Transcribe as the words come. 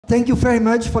thank you very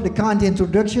much for the kind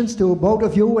introductions to both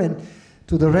of you and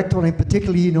to the rector in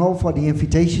particular, you know, for the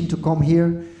invitation to come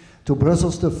here to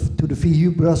Brussels, to the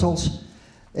VU Brussels.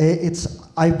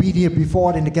 I've been here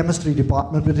before in the chemistry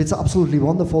department, but it's absolutely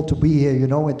wonderful to be here, you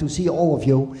know, and to see all of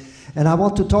you. And I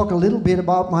want to talk a little bit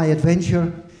about my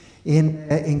adventure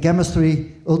in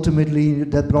chemistry, ultimately,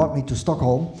 that brought me to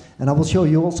Stockholm. And I will show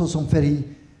you also some very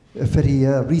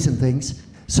recent things.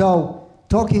 So,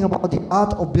 talking about the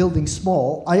art of building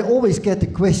small, I always get the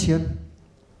question,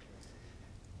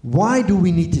 why do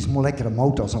we need these molecular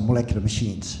motors or molecular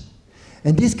machines?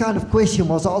 And this kind of question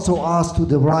was also asked to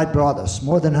the Wright brothers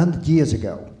more than 100 years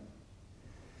ago.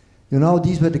 You know,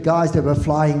 these were the guys that were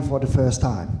flying for the first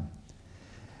time.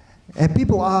 And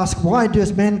people ask, why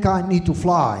does mankind need to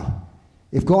fly?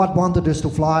 If God wanted us to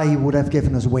fly, he would have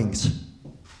given us wings,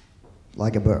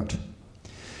 like a bird.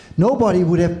 Nobody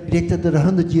would have predicted that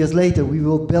 100 years later we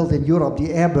will build in Europe the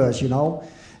Airbus, you know,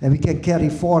 and we can carry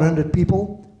 400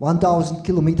 people, 1,000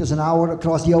 kilometers an hour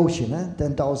across the ocean,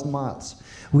 10,000 miles.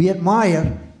 We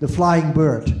admire the flying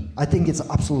bird. I think it's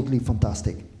absolutely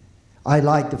fantastic. I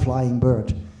like the flying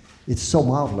bird. It's so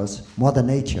marvelous, Mother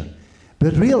Nature.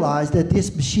 But realize that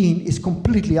this machine is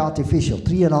completely artificial.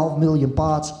 3.5 million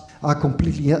parts are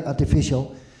completely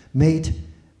artificial, made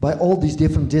by all these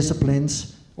different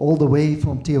disciplines, all the way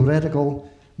from theoretical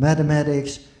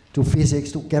mathematics to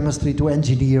physics to chemistry to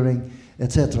engineering,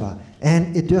 etc.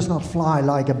 And it does not fly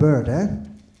like a bird.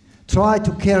 Try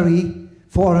to carry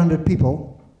 400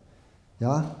 people,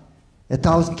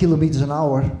 1,000 kilometers an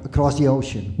hour across the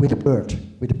ocean with a bird,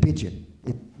 with a pigeon.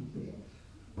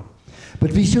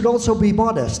 But we should also be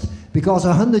modest, because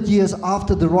 100 years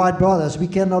after the Wright brothers, we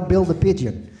cannot build a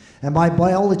pigeon. And my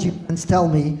biology friends tell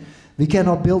me we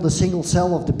cannot build a single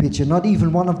cell of the pigeon, not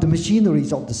even one of the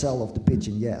machineries of the cell of the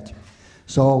pigeon yet.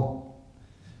 So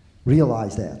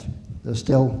realize that. There's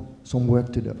still some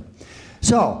work to do.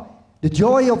 So, the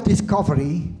joy of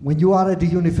discovery, when you are at the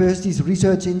universities,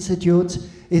 research institutes,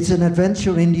 it's an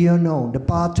adventure in the unknown, the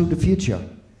path to the future.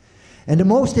 And the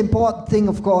most important thing,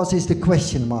 of course, is the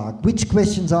question mark. Which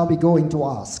questions are we going to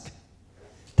ask?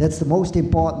 That's the most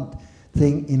important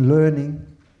thing in learning,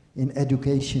 in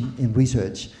education, in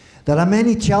research. There are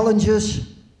many challenges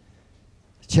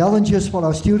for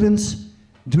our students,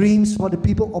 dreams for the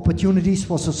people, opportunities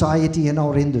for society and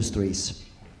our industries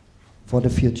for the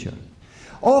future.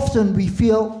 Often we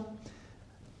feel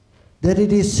that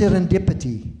it is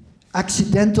serendipity,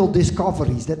 accidental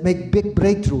discoveries that make big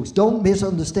breakthroughs. Don't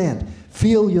misunderstand.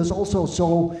 Failures also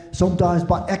sometimes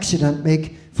by accident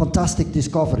make fantastic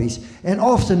discoveries. And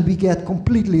often we get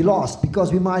completely lost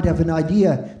because we might have an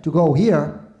idea to go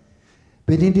here,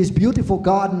 but in this beautiful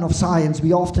garden of science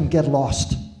we often get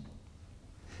lost.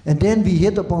 And then we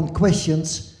hit upon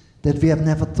questions that we have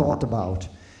never thought about.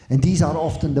 And these are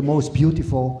often the most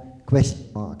beautiful question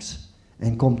marks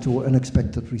and come to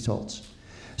unexpected results.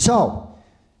 So,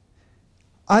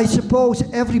 I suppose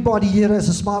everybody here has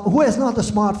a smartphone. Who has not a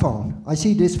smartphone? I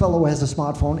see this fellow has a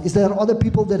smartphone. Is there other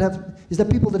people that have, is there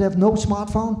people that have no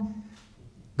smartphone?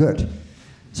 Good.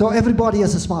 So everybody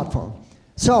has a smartphone.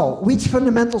 So, which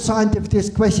fundamental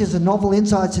scientific questions and novel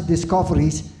insights and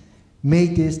discoveries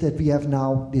made this that we have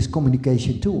now this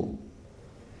communication tool?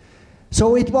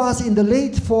 So it was in the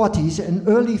late 40s and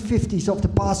early 50s of the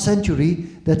past century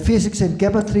that physics and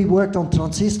chemistry worked on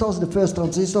transistors, the first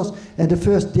transistors, and the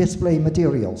first display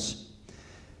materials.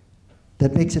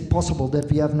 That makes it possible that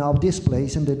we have now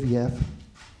displays and that we have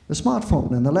a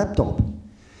smartphone and a laptop.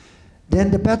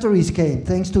 Then the batteries came,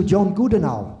 thanks to John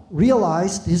Goodenough.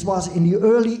 Realized this was in the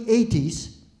early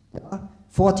 80s,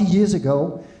 40 years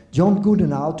ago, John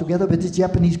Goodenough, together with his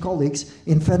Japanese colleagues,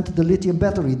 invented the lithium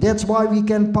battery. That's why we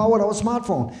can power our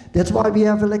smartphone. That's why we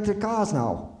have electric cars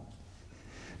now.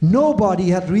 Nobody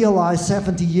had realized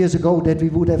 70 years ago that we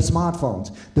would have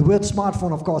smartphones. The word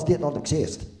smartphone, of course, did not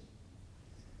exist.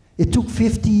 It took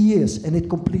 50 years and it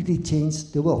completely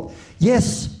changed the world.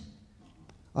 Yes,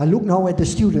 I look now at the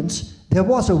students. There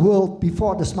was a world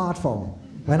before the smartphone.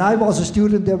 When I was a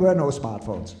student, there were no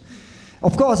smartphones.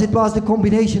 Of course, it was the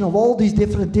combination of all these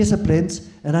different disciplines,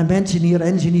 and I mention here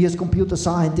engineers, computer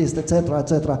scientists,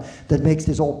 etc., that makes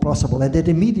this all possible. And that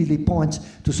immediately points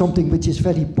to something which is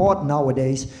very important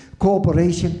nowadays,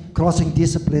 cooperation, crossing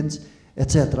disciplines,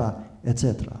 etc.,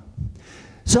 etc.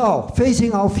 So,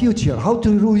 facing our future, how to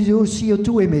reduce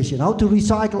CO2 emission, how to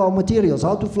recycle our materials,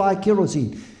 how to fly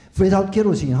kerosene without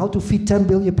kerosene, how to feed 10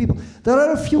 billion people. There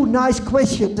are a few nice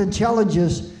questions and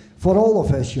challenges for all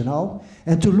of us, you know,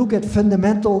 and to look at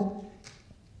fundamental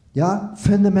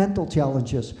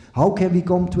challenges. How can we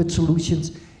come to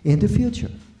solutions in the future?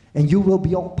 And you will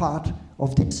be all part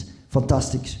of this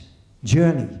fantastic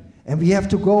journey. And we have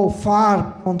to go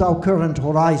far beyond our current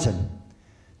horizon.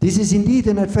 This is indeed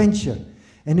an adventure.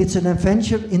 And it's an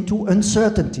adventure into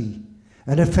uncertainty.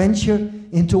 An adventure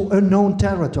into unknown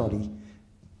territory.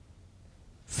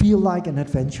 Feel like an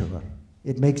adventurer.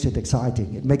 It makes it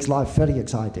exciting. It makes life very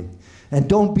exciting. And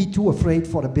don't be too afraid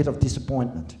for a bit of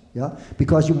disappointment, yeah?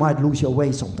 Because you might lose your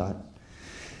way sometime.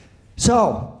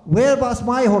 So, where was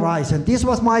my horizon? This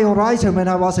was my horizon when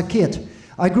I was a kid.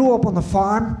 I grew up on a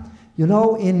farm, you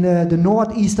know, in the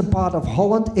northeastern part of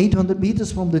Holland, 800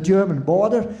 meters from the German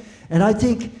border. And I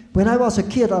think when I was a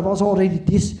kid, I was already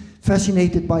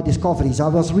fascinated by discoveries. I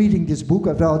was reading this book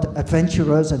about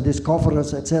adventurers and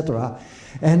discoverers, etc.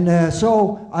 And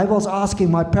so I was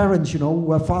asking my parents, you know, who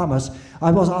were farmers,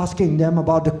 I was asking them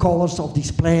about the colors of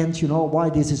these plants, you know, why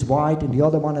this is white and the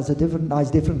other one has a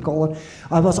different color.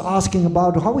 I was asking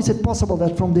about how is it possible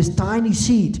that from this tiny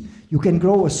seed you can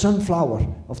grow a sunflower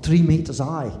of 3 meters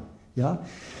high, yeah?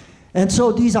 And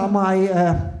so these are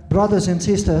my brothers and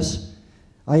sisters.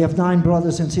 I have 9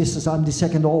 brothers and sisters, I'm the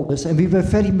second oldest, and we were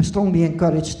very strongly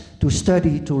encouraged to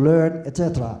study, to learn,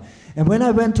 etc. And when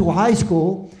I went to high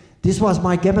school, this was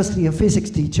my chemistry and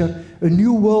physics teacher, a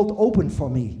new world opened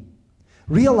for me.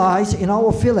 Realize in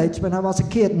our village, when I was a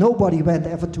kid, nobody went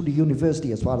ever to the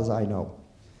university as far as I know.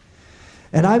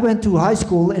 And I went to high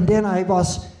school, and then I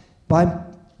was by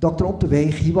Dr. Op de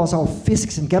Weeg, he was our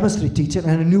physics and chemistry teacher,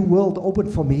 and a new world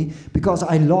opened for me because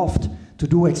I loved to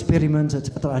do experiments,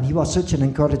 etc. And he was such an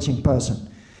encouraging person.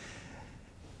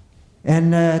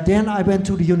 And then I went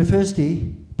to the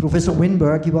university, Professor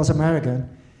Winberg, he was American,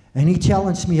 and he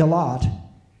challenged me a lot.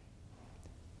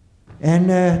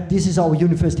 And this is our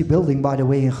university building, by the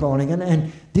way, in Groningen,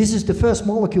 and this is the first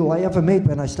molecule I ever made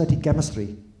when I studied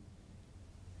chemistry.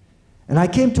 And I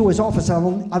came to his office, I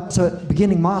was a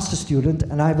beginning master student,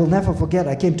 and I will never forget,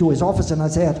 I came to his office and I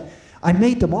said, I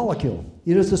made the molecule,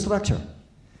 here is the structure.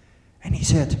 And he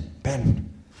said, Ben,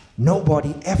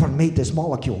 nobody ever made this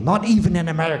molecule, not even in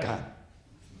America.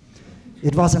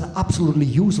 It was an absolutely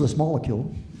useless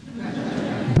molecule.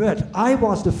 But I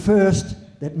was the first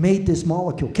that made this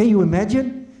molecule. Can you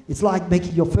imagine? It's like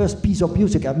making your first piece of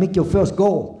music, and make your first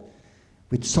goal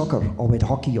with soccer or with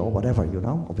hockey or whatever, you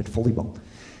know, or with volleyball.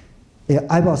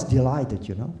 I was delighted,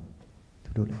 you know,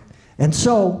 to do that. And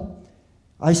so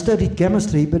I studied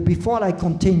chemistry, but before I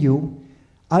continue,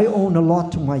 I owe a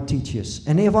lot to my teachers.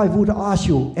 And if I would ask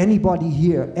you, anybody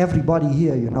here, everybody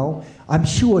here, you know, I'm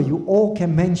sure you all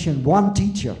can mention one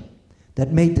teacher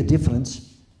that made the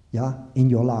difference, yeah, in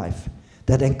your life,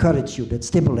 that encouraged you, that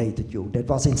stimulated you, that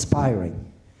was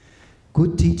inspiring.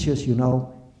 Good teachers, you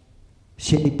know,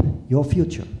 shape your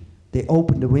future. They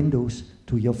open the windows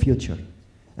to your future.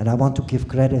 And I want to give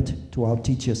credit to our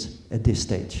teachers at this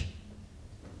stage.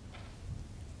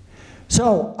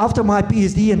 So, after my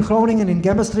PhD in Groningen in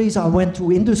chemistry, I went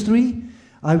to industry.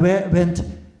 I went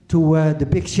to the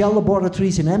big Shell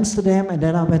laboratories in Amsterdam, and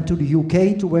then I went to the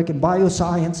UK to work in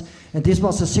bioscience. And this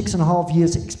was a 6.5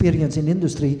 years experience in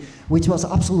industry, which was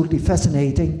absolutely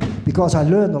fascinating, because I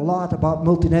learned a lot about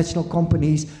multinational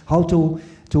companies, how to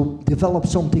develop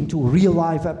something to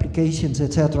real-life applications,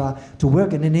 etc., to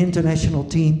work in an international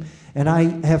team. And I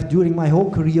have, during my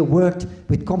whole career, worked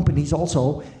with companies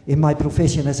also in my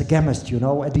profession as a chemist, you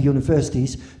know, at the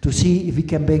universities, to see if we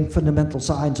can bring fundamental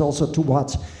science also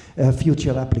towards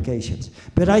future applications.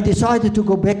 But I decided to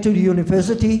go back to the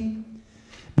university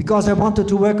because I wanted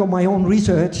to work on my own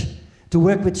research, to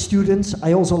work with students.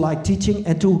 I also like teaching,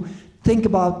 and to think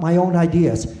about my own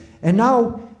ideas. And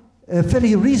now,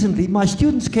 very recently, my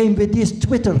students came with this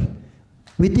Twitter,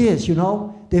 with this, you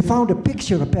know. They found a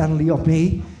picture, apparently, of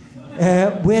me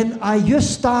when I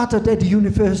just started at the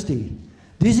university.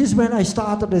 This is when I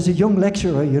started as a young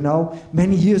lecturer, you know,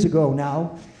 many years ago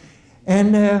now.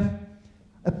 And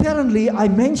apparently, I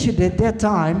mentioned at that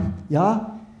time, yeah,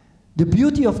 the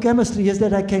beauty of chemistry is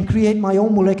that I can create my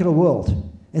own molecular world.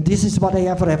 And this is what I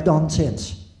ever have done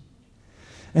since.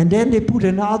 And then they put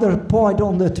another point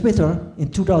on the Twitter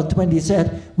in 2020,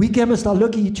 said, we chemists are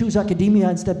lucky you choose academia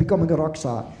instead of becoming a rock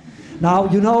star. Now,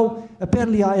 you know,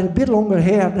 apparently I had a bit longer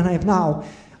hair than I have now.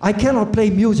 I cannot play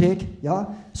music, yeah,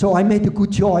 so I made a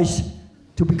good choice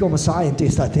to become a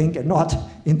scientist, I think, and not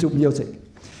into music.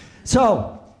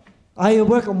 So, I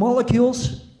work on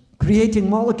molecules, creating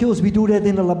molecules. We do that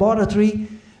in the laboratory.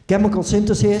 Chemical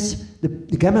synthesis,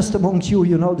 the chemists amongst you,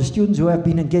 you know, the students who have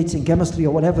been engaged in chemistry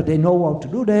or whatever, they know how to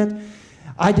do that.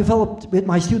 I developed with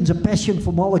my students a passion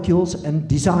for molecules and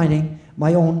designing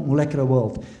my own molecular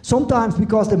world. Sometimes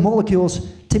because the molecules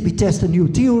we test a new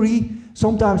theory,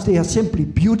 sometimes they are simply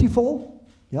beautiful.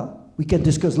 Yeah? We can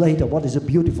discuss later what is a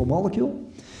beautiful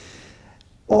molecule.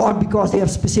 or because they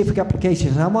have specific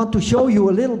applications. And I want to show you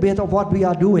a little bit of what we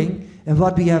are doing and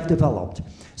what we have developed.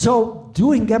 So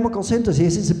doing chemical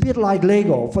synthesis is a bit like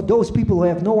Lego. For those people who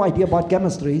have no idea about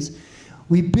chemistries,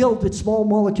 we build with small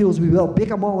molecules, we build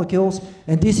bigger molecules,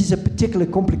 and this is a particularly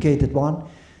complicated one.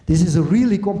 This is a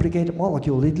really complicated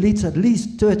molecule. It needs at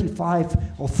least 35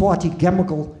 or 40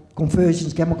 chemical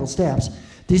conversions, chemical steps.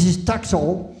 This is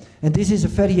Taxol, and this is a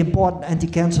very important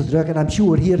anti-cancer drug, and I'm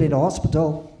sure here in the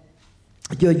hospital,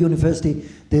 at your university,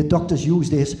 the doctors use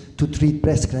this to treat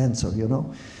breast cancer, you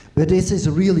know. But this is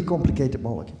a really complicated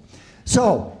molecule.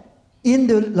 So, in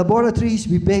the laboratories,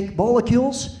 we make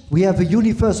molecules. We have a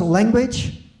universal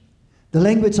language, the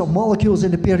language of molecules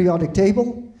in the periodic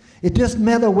table. It doesn't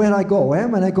matter where I go.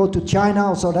 When I go to China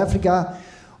or South Africa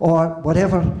or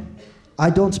whatever, I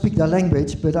don't speak their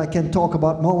language, but I can talk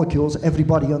about molecules.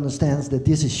 Everybody understands that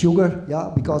this is sugar,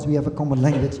 yeah, because we have a common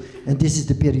language, and this is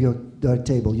the periodic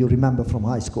table you remember from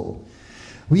high school.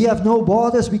 We have no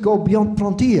borders, we go beyond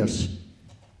frontiers.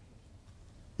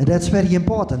 And that's very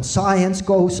important. Science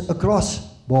goes across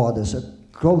borders,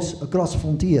 goes across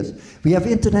frontiers. We have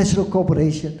international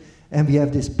cooperation, and we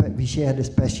have this, we share this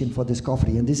passion for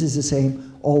discovery, and this is the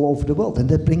same all over the world, and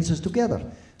that brings us together.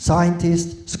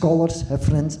 Scientists, scholars have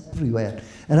friends everywhere.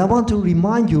 And I want to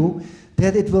remind you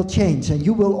that it will change, and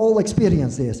you will all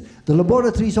experience this. The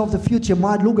laboratories of the future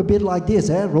might look a bit like this,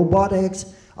 robotics,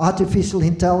 artificial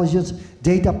intelligence,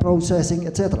 data processing,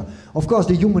 etc. Of course,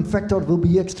 the human factor will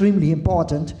be extremely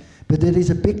important, but there is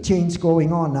a big change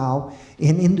going on now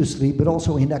in industry, but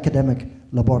also in academic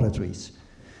laboratories,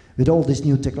 with all these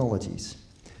new technologies.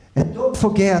 And don't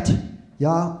forget,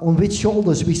 yeah, on which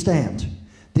shoulders we stand.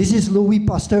 This is Louis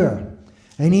Pasteur,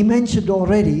 and he mentioned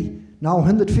already, now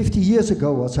 150 years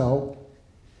ago or so,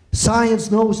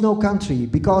 science knows no country,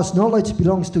 because knowledge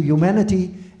belongs to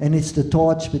humanity, and it's the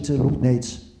torch which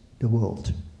illuminates the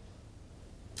world.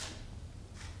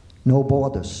 No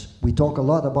borders. We talk a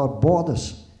lot about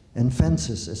borders and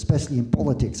fences, especially in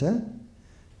politics.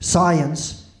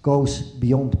 Science goes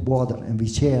beyond border, and we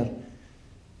share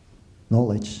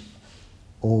knowledge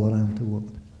all around the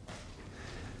world.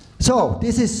 So,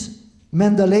 this is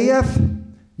Mendeleev.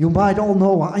 You might all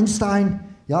know Einstein,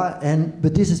 yeah,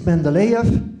 but this is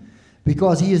Mendeleev,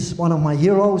 because he is one of my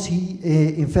heroes. He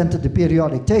invented the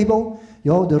periodic table,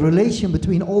 you know, the relation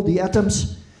between all the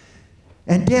atoms,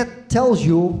 and that tells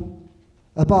you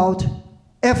about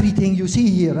everything you see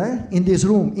here in this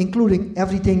room, including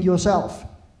everything yourself.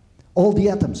 All the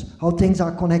atoms, how things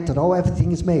are connected, how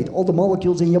everything is made, all the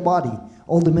molecules in your body,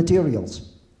 all the materials,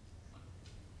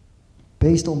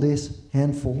 based on this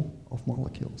handful of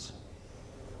molecules.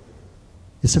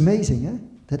 It's amazing,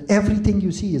 that everything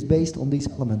you see is based on these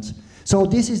elements. So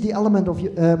this is the element of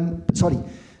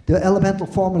the elemental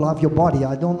formula of your body.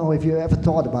 I don't know if you ever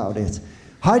thought about it.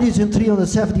 Hydrogen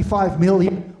 375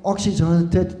 million, oxygen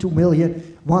 132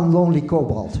 million, one lonely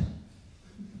cobalt.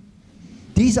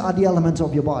 These are the elements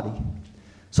of your body.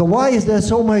 So why is there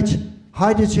so much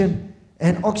hydrogen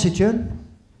and oxygen?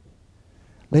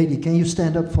 Lady, can you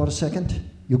stand up for a second?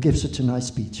 You give such a nice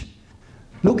speech.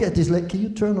 Look at this lady. Can you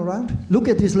turn around? Look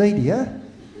at this lady,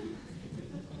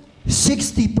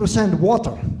 60%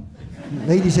 water,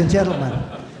 ladies and gentlemen.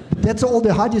 That's all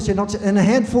the hydrogen, oxygen, and a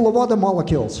handful of other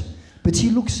molecules. But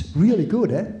she looks really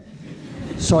good,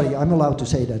 Sorry, I'm allowed to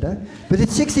say that, But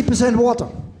it's 60% water.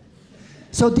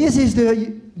 So this is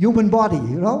the human body,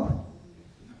 you know?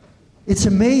 It's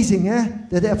amazing,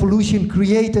 that evolution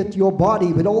created your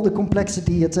body with all the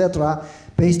complexity, etc.,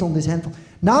 based on this handful.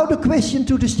 Now the question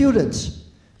to the students.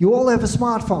 You all have a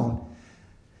smartphone.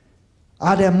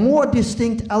 Are there more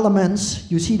distinct elements,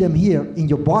 you see them here, in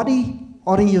your body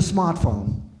or in your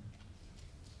smartphone?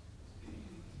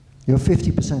 You have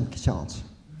 50% chance.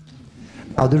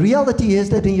 Now the reality is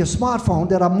that in your smartphone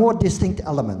there are more distinct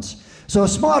elements. So a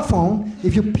smartphone,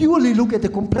 if you purely look at the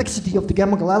complexity of the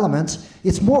chemical elements,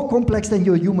 it's more complex than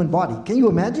your human body. Can you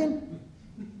imagine?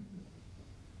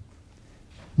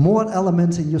 More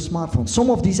elements in your smartphone. Some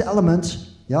of these elements,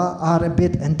 are a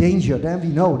bit endangered, and we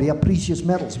know they are precious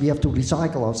metals. We have to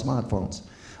recycle our smartphones.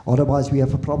 Otherwise we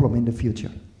have a problem in the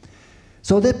future.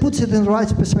 So that puts it in the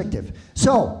right perspective.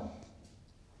 So,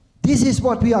 this is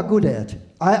what we are good at.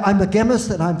 I'm a chemist,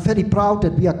 and I'm very proud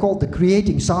that we are called the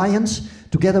creating science.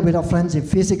 Together with our friends in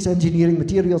physics, engineering,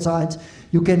 material science,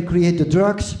 you can create the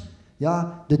drugs,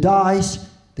 the dyes,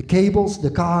 the cables, the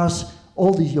cars,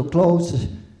 all these, your clothes,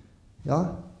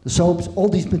 the soaps, all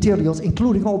these materials,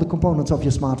 including all the components of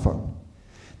your smartphone.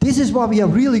 This is what we are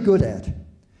really good at.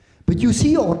 But you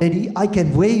see already, I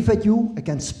can wave at you, I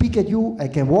can speak at you, I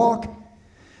can walk.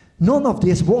 None of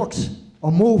this walks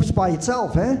or moves by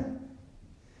itself,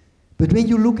 But when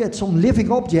you look at some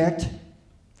living object,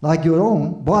 like your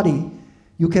own body,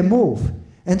 you can move.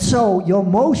 And so your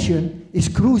motion is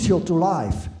crucial to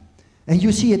life. And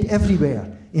you see it everywhere.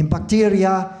 In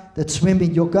bacteria that swim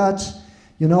in your guts,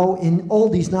 you know, in all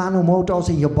these nanomotors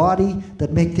in your body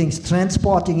that make things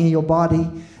transporting in your body.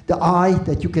 The eye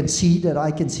that you can see, that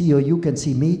I can see or you can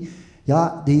see me.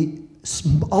 Yeah,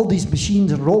 all these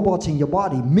machines and robots in your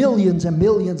body, millions and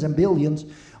millions and billions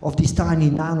of these tiny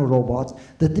nanorobots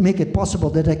that make it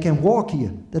possible that I can walk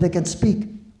here, that I can speak,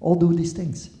 all do these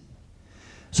things.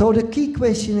 So the key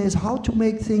question is how to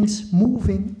make things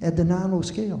moving at the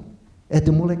nanoscale, at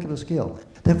the molecular scale.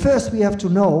 Then first we have to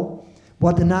know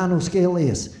what the nanoscale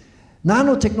is.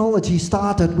 Nanotechnology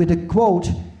started with a quote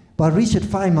by Richard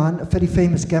Feynman, a very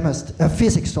famous chemist,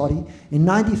 physics, in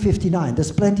 1959.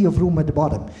 There's plenty of room at the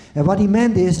bottom. And what he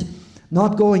meant is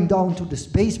not going down to this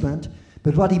basement,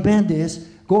 but what he meant is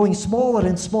going smaller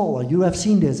and smaller. You have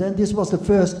seen this, and this was the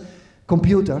first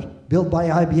computer built by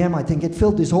IBM, I think. It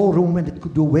filled this whole room and it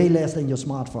could do way less than your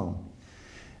smartphone.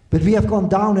 But we have gone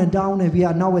down and down, and we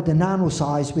are now at the nano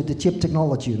size with the chip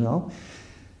technology, you know.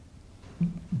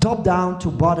 Top down to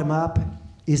bottom up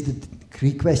is the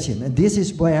key question. And this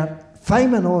is where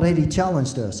Feynman already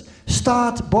challenged us.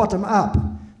 Start bottom up.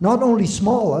 Not only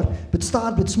smaller, but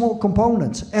start with small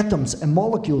components, atoms and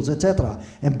molecules, etc.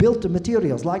 And build the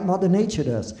materials like Mother Nature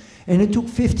does. And it took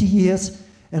 50 years,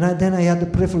 and then I had the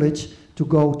privilege to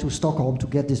go to Stockholm to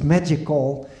get this magic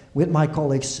call with my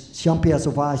colleagues, Jean-Pierre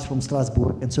Sauvage from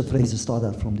Strasbourg and Sir Fraser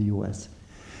Stoddart from the US.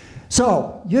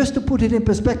 So, just to put it in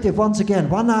perspective once again,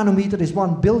 1 nanometer is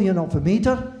 1 billion of a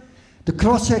meter. The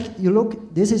cross-section, you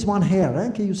look, this is one hair,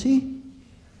 eh? Can you see?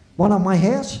 One of my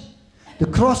hairs. The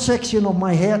cross-section of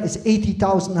my hair is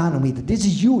 80,000 nanometers. This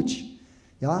is huge,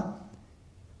 yeah?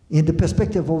 In the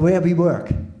perspective of where we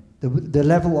work, the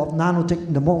level of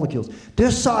nanotech, the molecules.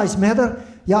 Does size matter?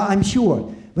 Yeah, I'm sure.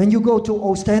 When you go to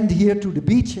Ostend here to the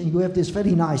beach and you have this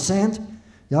very nice sand,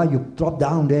 yeah, you drop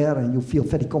down there and you feel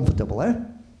very comfortable, eh?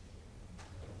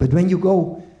 But when you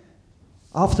go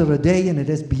after a day and it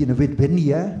has been a bit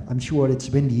windy, I'm sure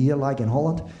it's windy here like in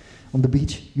Holland on the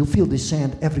beach, you feel this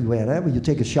sand everywhere. When you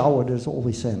take a shower, there's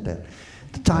always sand there.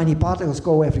 The tiny particles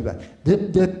go everywhere.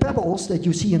 The pebbles that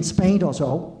you see in Spain or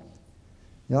so,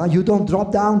 yeah, you don't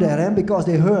drop down there because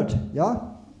they hurt, yeah?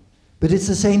 But it's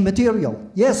the same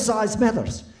material. Yes, size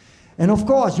matters. And of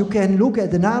course, you can look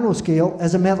at the nanoscale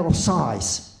as a matter of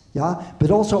size, yeah?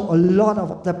 But also a lot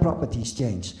of other properties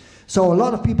change. So a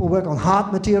lot of people work on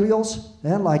hard materials,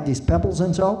 like these pebbles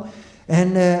and so,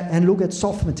 and look at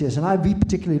soft materials. And we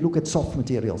particularly look at soft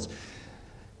materials.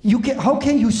 How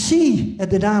can you see at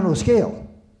the nanoscale?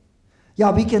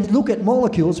 Yeah, we can look at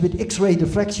molecules with X-ray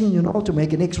diffraction, you know, to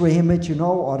make an X-ray image, you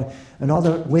know, or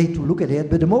another way to look at it.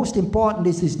 But the most important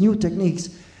is these new techniques,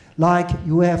 like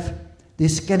you have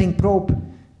these scanning probe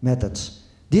methods.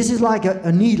 This is like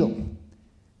a needle.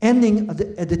 Ending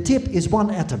at the tip is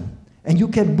one atom. And you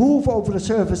can move over the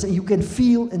surface and you can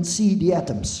feel and see the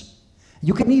atoms.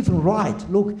 You can even write.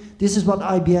 Look, this is what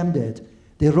IBM did.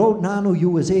 They wrote Nano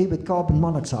USA with carbon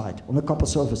monoxide on a copper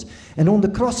surface. And on the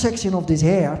cross-section of this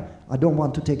hair, I don't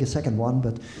want to take a second one,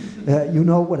 but you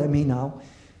know what I mean now.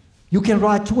 You can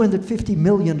write 250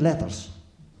 million letters.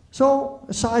 So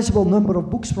a sizable number of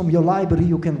books from your library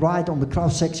you can write on the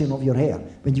cross-section of your hair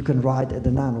when you can write at the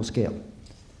nanoscale.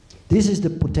 This is the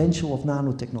potential of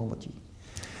nanotechnology.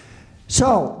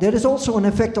 So, there is also an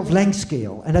effect of length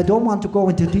scale, and I don't want to go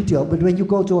into detail, but when you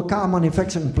go to a car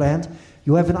manufacturing plant,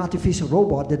 you have an artificial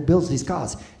robot that builds these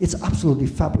cars. It's absolutely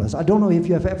fabulous. I don't know if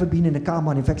you have ever been in a car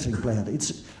manufacturing plant.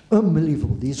 It's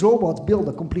unbelievable. These robots build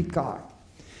a complete car.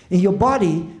 In your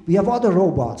body, we have other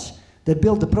robots that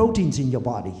build the proteins in your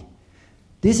body.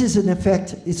 This is an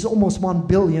effect, it's almost 1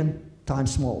 billion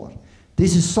times smaller.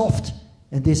 This is soft,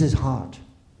 and this is hard.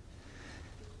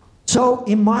 So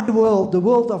in my world, the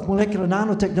world of molecular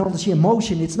nanotechnology and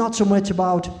motion, it's not so much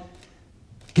about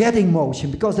getting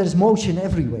motion, because there is motion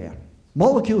everywhere.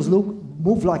 Molecules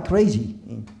move like crazy.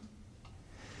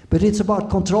 But it's about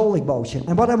controlling motion.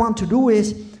 And what I want to do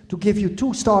is to give you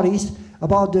 2 stories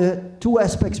about the 2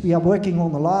 aspects we are working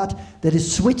on a lot, that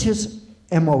is switches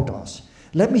and motors.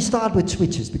 Let me start with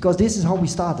switches, because this is how we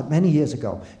started many years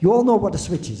ago. You all know what a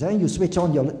switch is, eh? You switch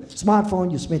on your smartphone,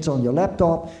 you switch on your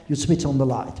laptop, you switch on the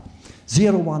light.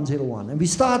 0, 1, 0, 1. And we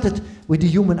started with the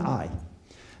human eye.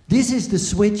 This is the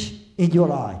switch in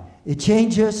your eye. It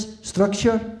changes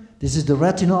structure. This is the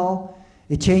retinol.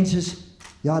 It changes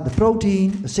the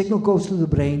protein, a signal goes to the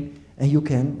brain, and you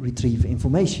can retrieve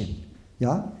information.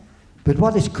 Yeah? But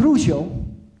what is crucial,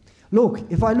 look,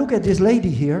 if I look at this lady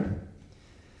here,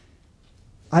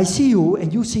 I see you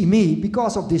and you see me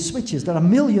because of these switches. There are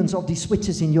millions of these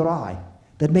switches in your eye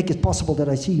that make it possible that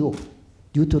I see you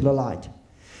due to the light.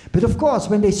 But of course,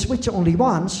 when they switch only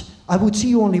once, I would see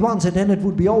you only once and then it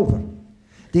would be over.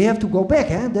 They have to go back,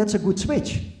 eh? That's a good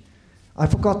switch. I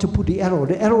forgot to put the arrow.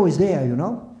 The arrow is there, you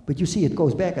know, but you see it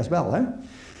goes back as well, eh?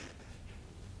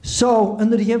 So,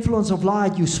 under the influence of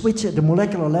light, you switch at the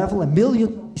molecular level, and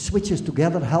millions of switches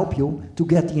together help you to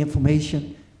get the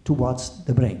information towards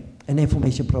the brain, an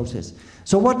information process.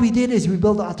 So what we did is we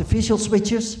built artificial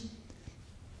switches.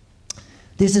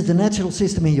 This is the natural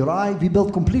system in your eye. We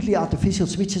built completely artificial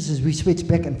switches as we switch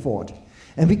back and forth.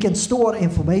 And we can store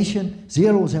information,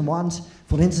 zeros and ones,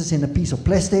 for instance, in a piece of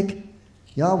plastic.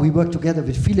 Yeah, we work together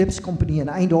with Philips company in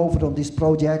Eindhoven on these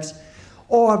projects.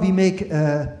 Or we make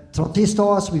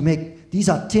transistors, these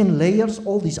are thin layers,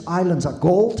 all these islands are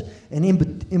gold, and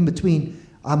in between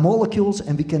are molecules,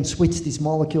 and we can switch these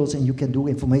molecules and you can do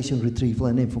information retrieval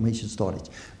and information storage.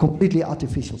 Completely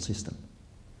artificial system.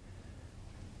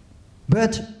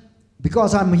 But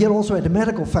because I'm here also at the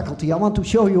medical faculty, I want to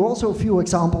show you also a few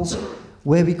examples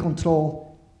where we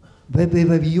control, where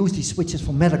we use these switches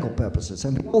for medical purposes.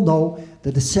 And we all know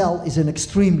that the cell is an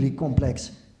extremely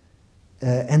complex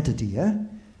entity. Eh?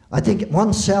 I think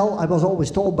one cell, I was always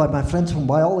told by my friends from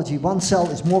biology, one cell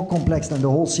is more complex than the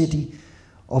whole city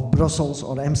of Brussels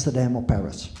or Amsterdam or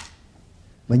Paris.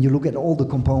 When you look at all the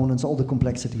components, all the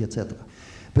complexity, etc.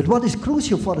 But what is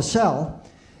crucial for a cell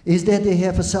is that they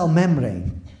have a cell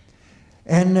membrane.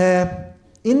 And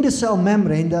in the cell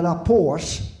membrane there are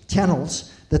pores,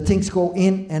 channels, that things go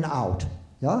in and out.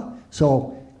 Yeah?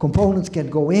 So components can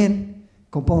go in,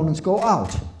 components go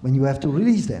out when you have to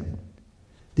release them.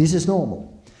 This is normal.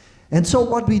 And so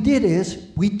what we did is,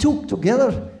 we took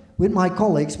together with my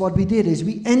colleagues, what we did is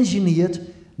we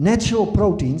engineered natural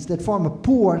proteins that form a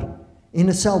pore in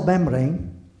a cell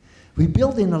membrane. We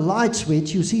built in a light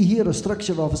switch. You see here a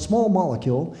structure of a small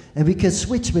molecule, and we can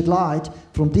switch with light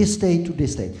from this state to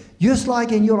this state, just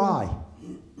like in your eye.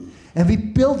 And we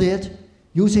built it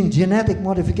using genetic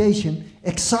modification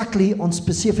exactly on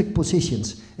specific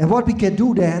positions. And what we can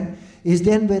do then is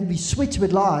then when we switch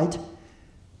with light,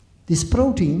 these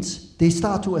proteins, they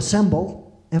start to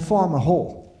assemble and form a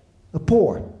hole, a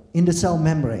pore in the cell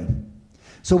membrane.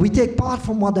 So we take part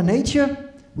from Mother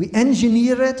Nature, we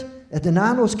engineer it at the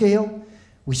nanoscale,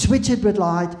 we switch it with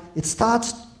light,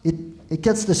 it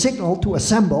gets the signal to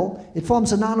assemble, it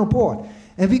forms a nanopore.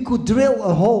 And we could drill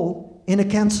a hole in a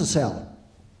cancer cell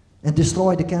and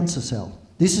destroy the cancer cell.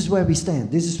 This is where we stand.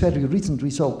 This is very recent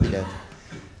result we had.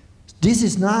 This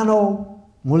is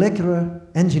molecular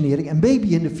engineering, and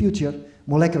maybe in the future,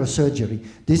 molecular surgery.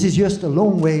 This is just a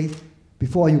long way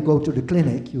before you go to the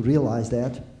clinic, you realize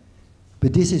that.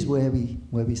 But this is where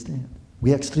we stand.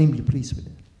 We are extremely pleased with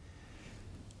it.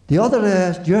 The other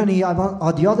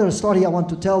the other story I want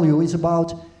to tell you is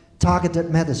about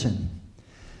targeted medicine.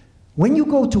 When you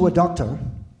go to a doctor,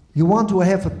 you want to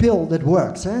have a pill that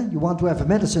works. Eh? You want to have a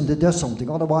medicine that does something,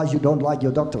 otherwise you don't like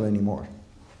your doctor anymore.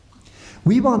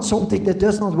 We want something that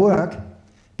does not work,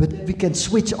 but that we can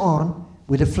switch on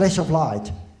with a flash of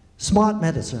light. Smart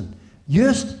medicine.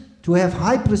 Just to have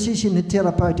high precision in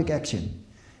therapeutic action.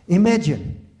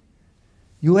 Imagine,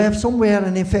 you have somewhere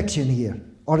an infection here,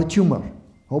 or a tumor.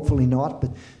 Hopefully not,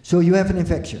 but so you have an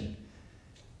infection.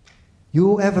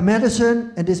 You have a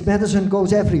medicine, and this medicine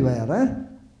goes everywhere. Eh?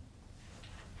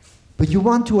 But you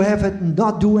want to have it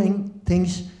not doing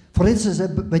things. For instance,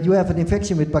 when you have an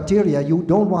infection with bacteria, you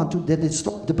don't want that it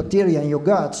stops the bacteria in your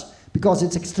guts, because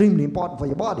it's extremely important for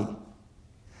your body.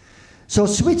 So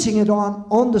switching it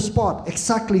on the spot,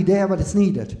 exactly there where it's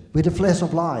needed, with a flash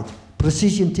of light,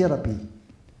 precision therapy.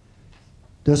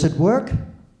 Does it work?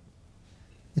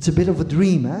 It's a bit of a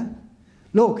dream, eh?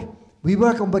 Look, we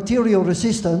work on bacterial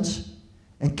resistance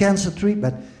and cancer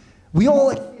treatment. We all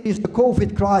experience the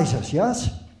COVID crisis, yes?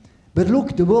 But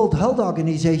look, the World Health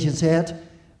Organization said,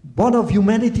 one of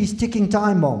humanity's ticking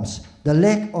time bombs, the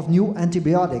lack of new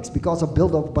antibiotics because of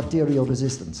build-up of bacterial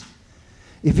resistance.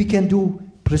 If we can do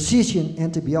precision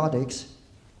antibiotics,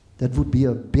 that would be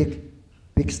a big,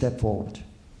 big step forward.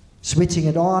 Switching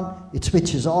it on, it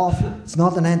switches off, it's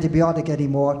not an antibiotic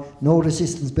anymore, no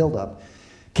resistance build-up.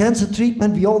 Cancer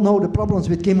treatment, we all know the problems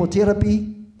with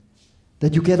chemotherapy,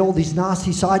 that you get all these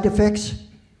nasty side effects.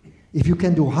 If you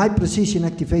can do high precision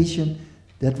activation,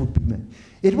 that would be made.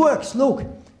 It works, look.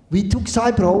 We took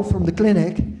Cypro from the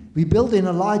clinic, we built in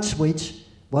a light switch,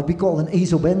 what we call an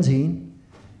azobenzene,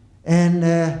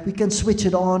 and we can switch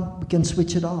it on, we can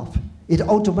switch it off. It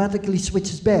automatically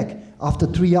switches back after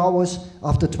 3 hours,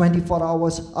 after 24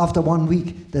 hours, after 1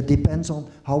 week. That depends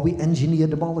on how we engineer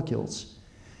the molecules.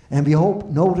 And we hope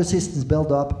no resistance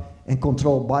build up and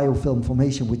control biofilm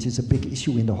formation, which is a big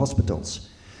issue in the hospitals.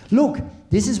 Look,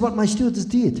 this is what my students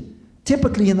did.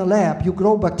 Typically in a lab, you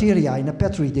grow bacteria in a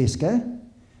Petri dish.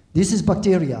 This is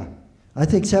bacteria. I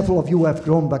think several of you have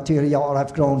grown bacteria or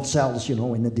have grown cells, you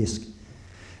know, in a disc.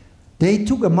 They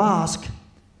took a mask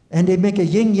and they make a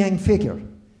yin-yang figure.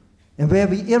 And where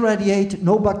we irradiate,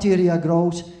 no bacteria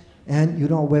grows. And, you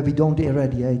know, where we don't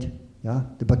irradiate, yeah,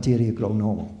 the bacteria grow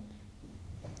normal.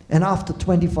 And after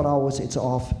 24 hours, it's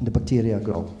off, and the bacteria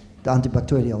grow. The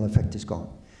antibacterial effect is gone.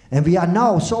 And we are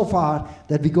now so far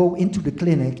that we go into the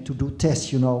clinic to do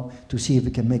tests, you know, to see if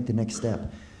we can make the next step.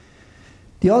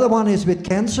 The other one is with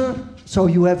cancer. So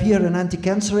you have here an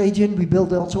anti-cancer agent. We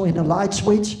build also in a light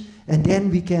switch, and then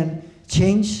we can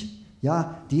change,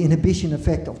 yeah, the inhibition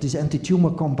effect of this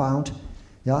anti-tumor compound.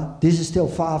 Yeah, this is still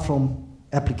far from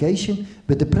application,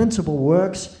 but the principle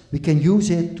works. We can use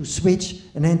it to switch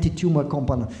an anti-tumor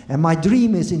compound. And my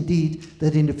dream is indeed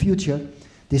that in the future,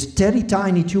 these very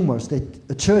tiny tumors that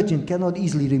a surgeon cannot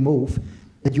easily remove,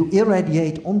 that you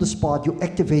irradiate on the spot, you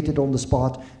activate it on the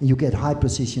spot, and you get high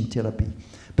precision therapy.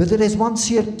 But there is one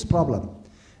serious problem,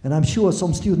 and I'm sure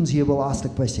some students here will ask the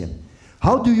question.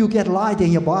 How do you get light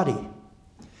in your body?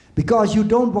 Because you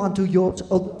don't want to use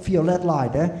ultraviolet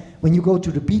light. When you go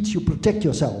to the beach, you protect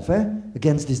yourself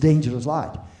against this dangerous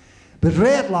light. But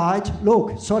red light,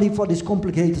 look, sorry for this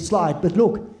complicated slide, but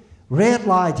look, red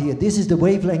light here, this is the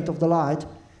wavelength of the light.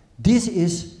 This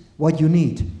is what you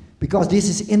need, because this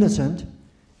is innocent,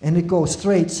 and it goes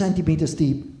straight centimeters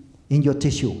deep in your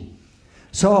tissue.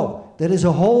 So there is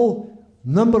a whole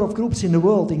number of groups in the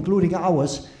world, including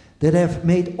ours, that have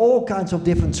made all kinds of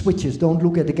different switches. Don't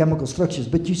look at the chemical structures,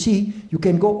 but you see, you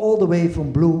can go all the way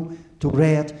from blue to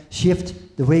red,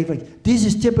 shift the wavelength. This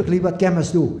is typically what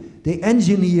chemists do. They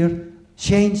engineer,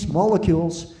 change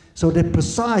molecules, so that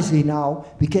precisely now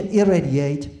we can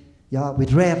irradiate, yeah,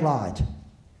 with red light.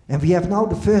 And we have now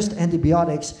the first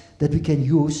antibiotics that we can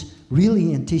use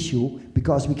really in tissue,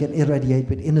 because we can irradiate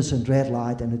with innocent red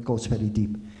light, and it goes very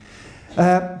deep.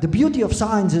 The beauty of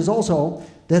science is also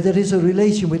that there is a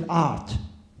relation with art.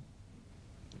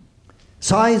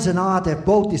 Science and art have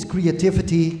both this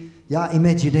creativity, yeah,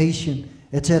 imagination,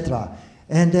 etc.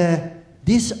 And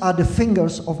these are the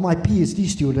fingers of my PhD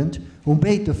student who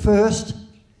made the first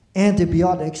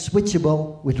antibiotic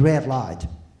switchable with red light.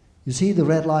 You see, the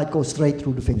red light goes straight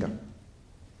through the finger.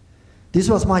 This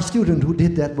was my student who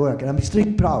did that work, and I'm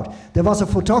extremely proud. There was a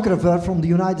photographer from the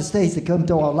United States that came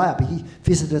to our lab. He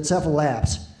visited several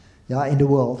labs, yeah, in the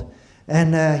world.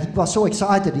 And he was so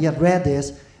excited, he had read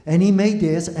this, and he made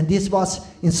this, and this was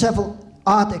in several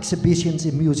art exhibitions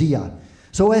in museums.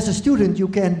 So as a student, you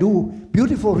can do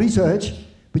beautiful research,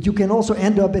 but you can also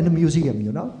end up in a museum,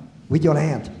 you know, with your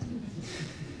hand.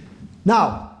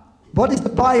 Now, what is the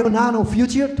bio-nano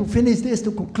future? To finish this,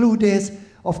 to conclude this,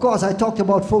 of course, I talked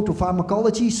about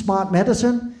photopharmacology, smart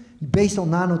medicine, based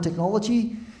on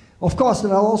nanotechnology. Of course,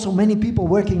 there are also many people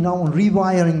working now on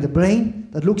rewiring the brain.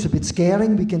 That looks a bit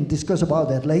scaring. We can discuss about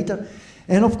that later.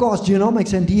 And of course,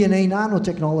 genomics and DNA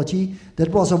nanotechnology, that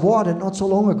was awarded not so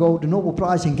long ago, the Nobel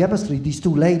Prize in Chemistry, these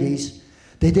two ladies.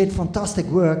 They did fantastic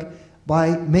work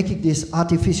by making these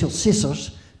artificial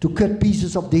scissors to cut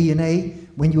pieces of DNA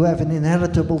when you have an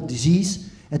inheritable disease,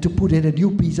 and to put in a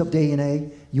new piece of DNA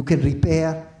you can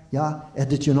repair, yeah, at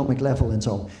the genomic level and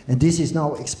so on. And this is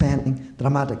now expanding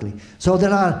dramatically. So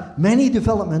there are many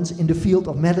developments in the field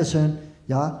of medicine,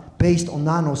 yeah, based on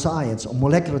nanoscience, on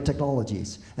molecular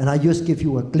technologies. And I just give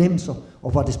you a glimpse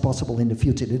of what is possible in the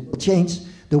future. It will change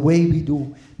the way we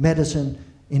do medicine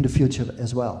in the future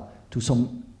as well, to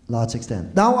some large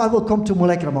extent. Now I will come to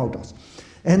molecular motors.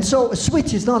 And so a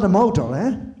switch is not a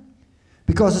motor,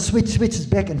 because a switch switches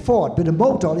back and forth, but a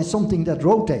motor is something that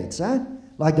rotates,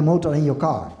 like the motor in your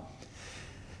car.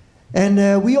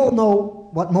 And we all know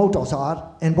what motors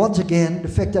are, and once again, the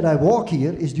fact that I walk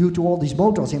here is due to all these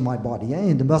motors in my body,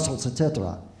 in the muscles,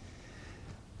 etc.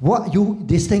 What you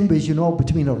distinguish, you know,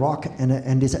 between a rock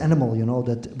and this animal, you know,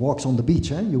 that walks on the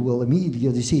beach, you will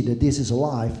immediately see that this is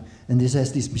alive, and this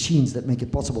has these machines that make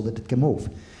it possible that it can move.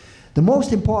 The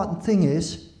most important thing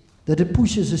is that it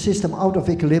pushes the system out of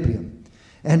equilibrium.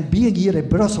 And being here in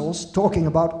Brussels, talking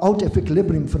about out of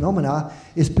equilibrium phenomena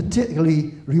is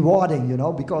particularly rewarding, you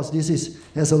know, because this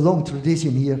has a long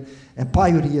tradition here and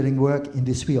pioneering work in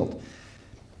this field.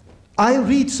 I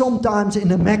read sometimes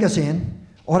in a magazine,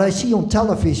 or I see on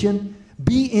television,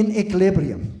 be in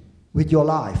equilibrium with your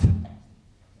life.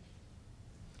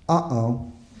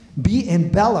 Be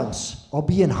in balance, or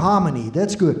be in harmony,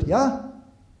 that's good, yeah?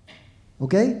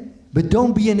 Okay? But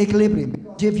don't be in equilibrium,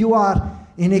 because if you are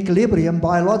in equilibrium,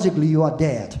 biologically you are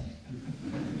dead.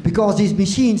 because these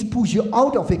machines push you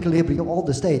out of equilibrium all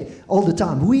the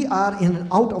time. We are in an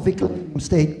out of equilibrium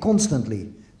state constantly,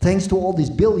 thanks to all these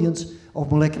billions of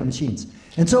molecular machines.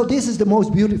 And so this is the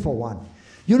most beautiful one.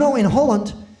 You know, in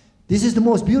Holland, this is the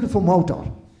most beautiful motor.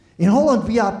 In Holland,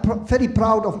 we are very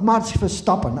proud of Max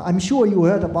Verstappen. I'm sure you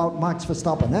heard about Max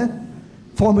Verstappen, eh?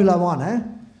 Formula One, eh?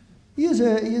 He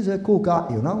is a cool guy,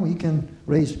 you know, he can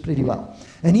race pretty well.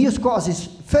 And he, of course, is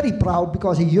very proud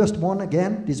because he just won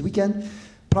again this weekend,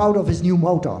 proud of his new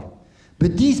motor.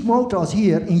 But these motors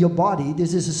here in your body,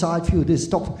 this is a side view, this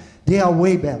top, they are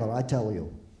way better, I tell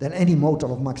you, than any motor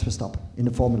of Max Verstappen in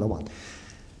the Formula One.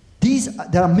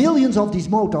 There are millions of these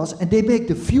motors, and they make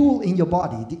the fuel in your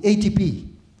body, the ATP,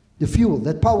 the fuel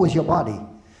that powers your body.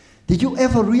 Did you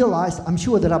ever realize, I'm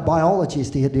sure there are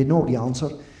biologists here, they know the answer.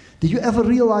 Did you ever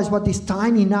realize what these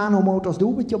tiny nanomotors do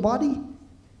with your body?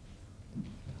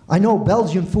 I know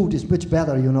Belgian food is much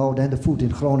better, you know, than the food in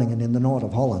Groningen in the north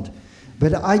of Holland.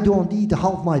 But I don't eat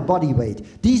half my body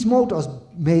weight. These motors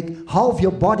make half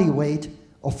your body weight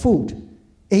of food,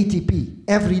 ATP,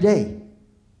 every day.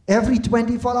 Every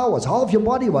 24 hours, half your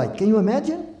body weight. Can you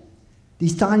imagine?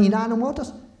 These tiny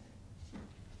nanomotors.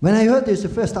 When I heard this the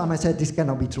first time, I said, this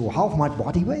cannot be true. Half my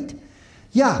body weight?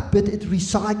 Yeah, but it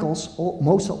recycles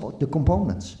most of the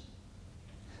components.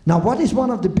 Now, what is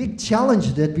one of the big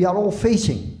challenges that we are all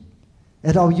facing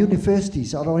at our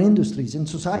universities, at our industries, in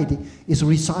society, is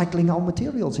recycling our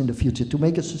materials in the future to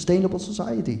make a sustainable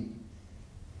society.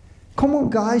 Come on,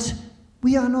 guys,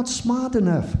 we are not smart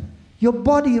enough. Your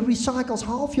body recycles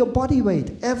half your body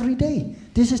weight every day.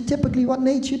 This is typically what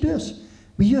nature does.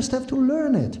 We just have to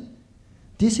learn it.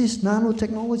 This is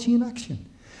nanotechnology in action.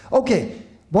 Okay,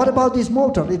 what about this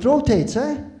motor? It rotates,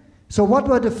 eh? So what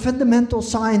were the fundamental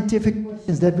scientific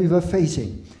questions that we were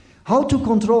facing? How to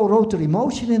control rotary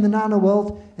motion in the nano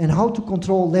world, and how to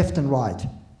control left and right.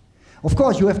 Of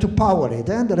course, you have to power it,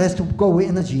 eh? There has to go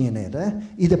energy in it, eh?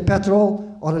 Either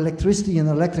petrol or electricity in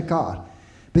an electric car.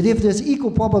 But if there's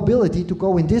equal probability to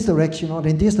go in this direction or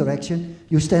in this direction,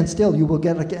 you stand still, you will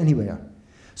get anywhere.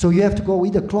 So you have to go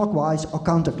either clockwise or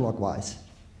counterclockwise.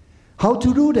 How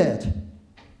to do that?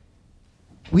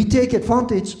 We take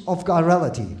advantage of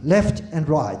chirality, left and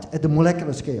right, at the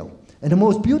molecular scale. And the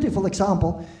most beautiful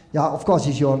example, yeah, of course,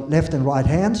 is your left and right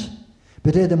hands.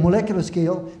 But at the molecular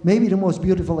scale, maybe the most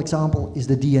beautiful example is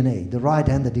the DNA, the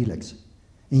right-handed helix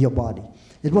in your body.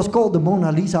 It was called the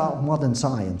Mona Lisa of modern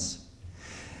science.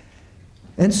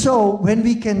 And so, when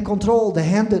we can control the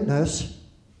handedness,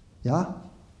 yeah,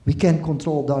 we can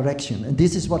control direction. And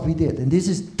this is what we did. And this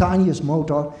is the tiniest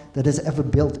motor that is ever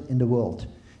built in the world.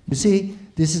 You see,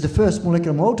 this is the first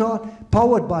molecular motor,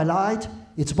 powered by light.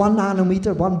 It's 1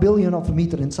 nanometer, 1 billionth of a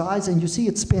meter in size, and you see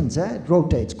it spins, eh? It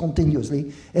rotates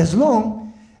continuously, as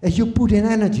long as you put in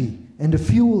energy. And the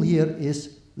fuel here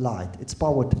is light. It's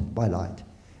powered by light.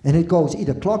 And it goes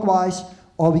either clockwise,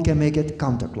 or we can make it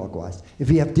counterclockwise. If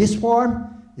we have this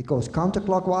form, it goes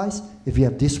counterclockwise. If we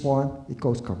have this form, it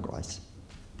goes clockwise.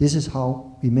 This is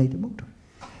how we made the motor.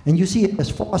 And you see it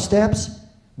has 4 steps,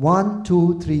 1,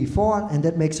 2, 3, 4, and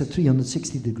that makes a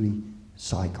 360-degree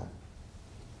cycle.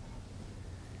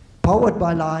 Powered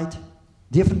by light,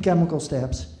 different chemical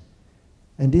steps,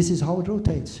 and this is how it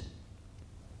rotates.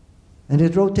 And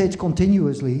it rotates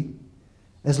continuously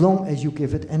as long as you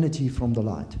give it energy from the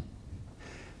light.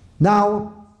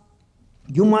 Now,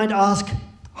 you might ask,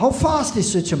 how fast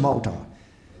is such a motor?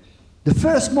 The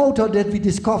first motor that we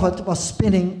discovered was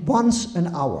spinning once an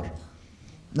hour.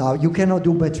 Now, you cannot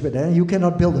do much with it. You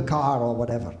cannot build a car or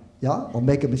whatever, yeah, or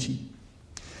make a machine.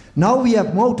 Now we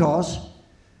have motors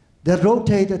that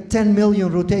rotate at 10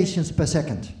 million rotations per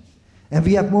second. And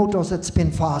we have motors that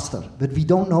spin faster, but we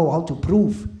don't know how to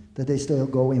prove that they still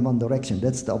go in one direction.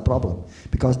 That's the problem,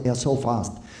 because they are so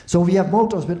fast. So we have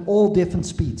motors with all different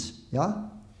speeds, yeah?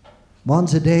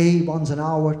 Once a day, once an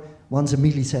hour, once a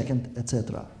millisecond,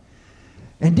 etc.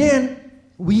 And then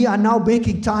we are now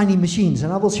making tiny machines,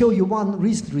 and I will show you one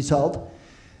recent result.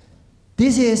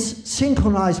 This is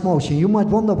synchronized motion. You might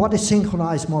wonder, what is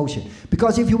synchronized motion?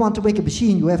 Because if you want to make a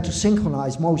machine, you have to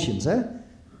synchronize motions, eh?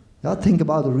 Yeah, think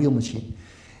about a real machine.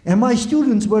 And my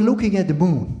students were looking at the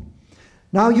moon.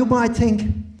 Now you might think,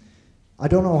 I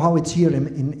don't know how it's here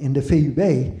in the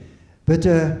VUB, but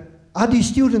are these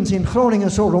students in Groningen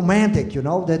so romantic, you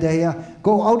know, that they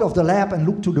go out of the lab and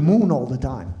look to the moon all the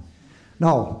time?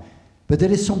 No, but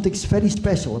there is something very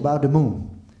special about the moon.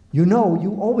 You know,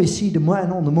 you always see the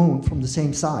man on the moon from the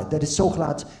same side. That is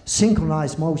so-called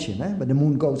synchronized motion, when the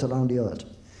moon goes around the Earth.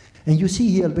 And you see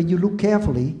here, when you look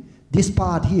carefully, this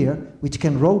part here, which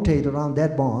can rotate around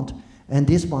that bond, and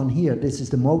this one here, this is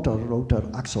the motor rotor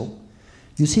axle.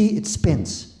 You see, it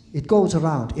spins. it goes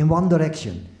around in one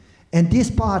direction. And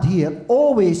this part here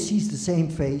always sees the same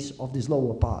face of this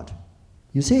lower part.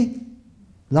 You see?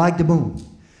 Like the moon.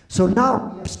 So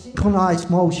now we have synchronized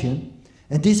motion,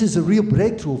 and this is a real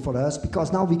breakthrough for us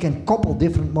because now we can couple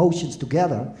different motions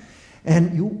together.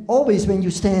 And you always, when you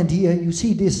stand here, you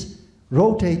see this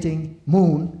rotating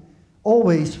moon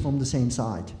always from the same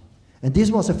side. And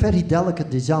this was a very delicate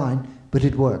design, but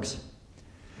it works.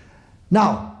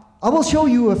 Now, I will show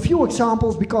you a few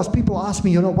examples because people ask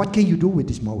me, you know, what can you do with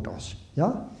these motors?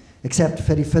 Yeah? Except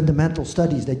very fundamental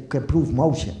studies that can prove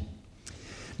motion.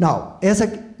 Now,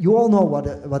 you all know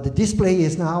what the display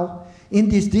is now. In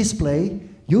this display,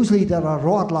 usually there are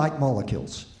rod-like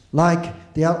molecules.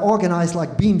 Like, they are organized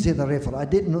like beams in a river. I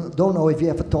don't know if you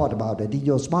ever thought about it. In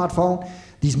your smartphone,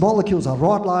 these molecules are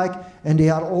rod-like, and they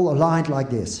are all aligned like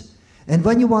this. And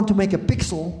when you want to make a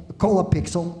pixel, a color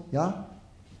pixel, yeah?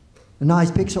 A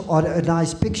nice pixel or a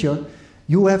nice picture,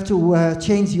 you have to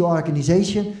change the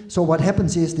organization. So what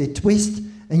happens is they twist,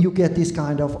 and you get this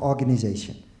kind of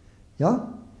organization. Yeah?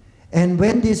 And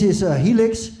when this is a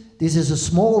helix, this is a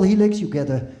small helix, you get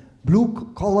a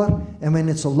blue color, and when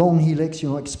it's a long helix, you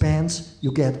know, expands,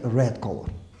 you get a red color.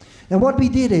 And what we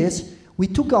did is, we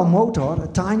took our motor, a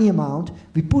tiny amount,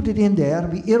 we put it in there,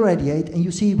 we irradiate, and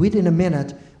you see within a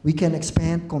minute, we can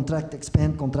expand, contract,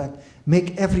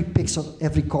 make every pixel,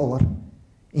 every color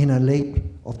in a layer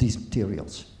of these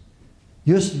materials.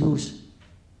 Just use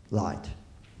light.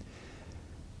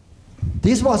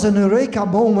 This was an eureka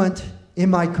moment in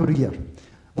my career.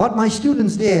 What my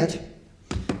students did,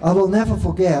 I will never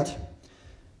forget.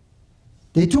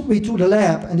 They took me to the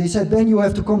lab and they said, Ben, you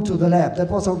have to come to the lab. That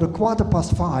was on the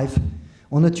 5:15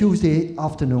 on a Tuesday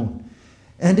afternoon.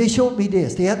 And they showed me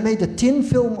this. They had made a thin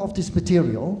film of this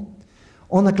material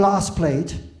on a glass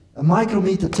plate, a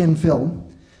micrometer thin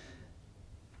film.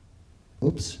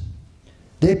 Oops.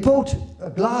 They put a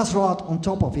glass rod on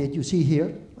top of it, you see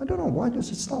here. I don't know, why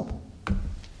does it stop?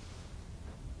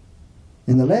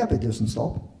 In the lab it doesn't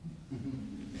stop.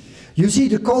 You see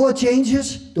the color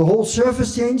changes, the whole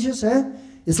surface changes.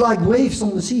 It's like waves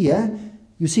on the sea.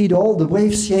 You see all the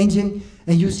waves changing,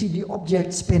 and you see the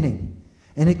object spinning.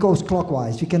 And it goes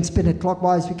clockwise. We can spin it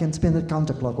clockwise, we can spin it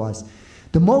counterclockwise.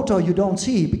 The motor you don't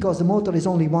see, because the motor is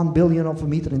only 1 billionth of a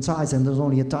meter in size, and there's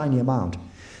only a tiny amount.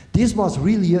 This was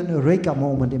really an eureka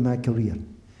moment in my career.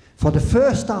 For the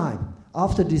first time,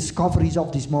 after the discoveries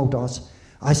of these motors,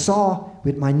 I saw,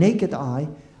 with my naked eye,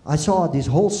 I saw this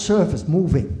whole surface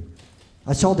moving.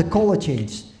 I saw the color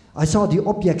change. I saw the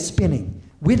object spinning,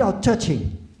 without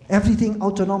touching. Everything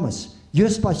autonomous,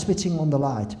 just by switching on the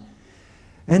light.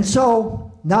 And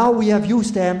so, now we have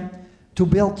used them to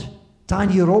build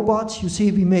tiny robots. You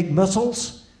see, we make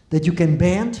muscles that you can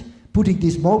bend, putting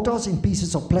these motors in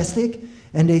pieces of plastic,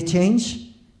 and they change,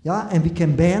 yeah, and we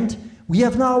can bend. We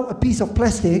have now a piece of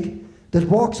plastic that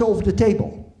walks over the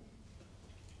table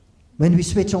when we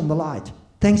switch on the light,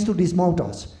 thanks to these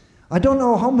motors. I don't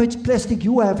know how much plastic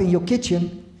you have in your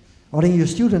kitchen or in your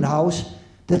student house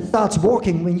that starts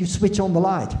walking when you switch on the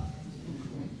light.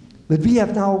 But we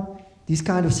have now this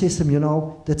kind of system, you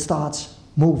know, that starts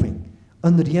moving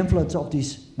under the influence of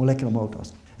these molecular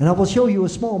motors. And I will show you a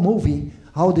small movie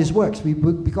how this works,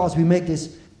 because we make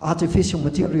these artificial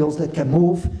materials that can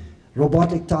move,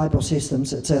 robotic type of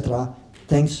systems, etc.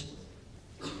 Thanks.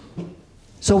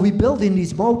 So we build in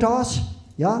these motors,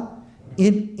 yeah,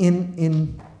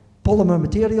 in polymer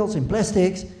materials, in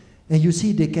plastics, and you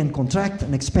see they can contract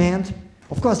and expand.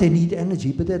 Of course they need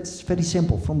energy, but that's very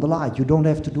simple. From the light, you don't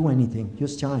have to do anything,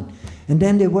 just shine. And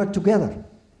then they work together.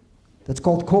 That's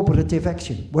called cooperative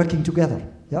action, working together,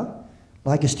 yeah?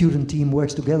 Like a student team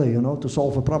works together, you know, to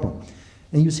solve a problem.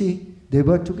 And you see, they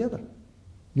work together.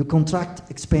 You contract,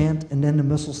 expand, and then the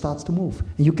muscle starts to move.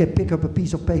 And you can pick up a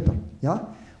piece of paper, yeah?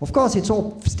 Of course, it's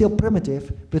all still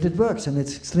primitive, but it works, and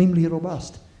it's extremely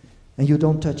robust. And you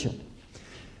don't touch it.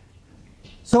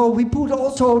 So we put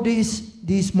also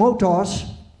these motors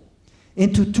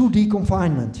into 2D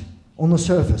confinement on the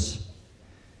surface.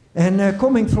 And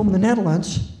coming from the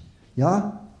Netherlands,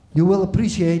 yeah, you will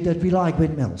appreciate that we like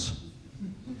windmills.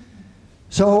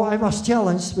 So I was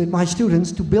challenged with my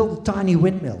students to build a tiny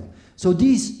windmill. So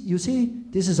these, you see,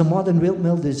 this is a modern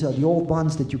windmill. These are the old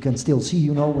ones that you can still see,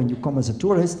 you know, when you come as a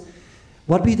tourist.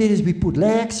 What we did is we put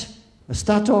legs, a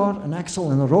stator, an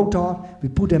axle, and a rotor. We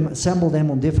put them, assemble them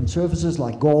on different surfaces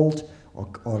like gold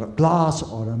or glass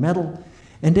or a metal,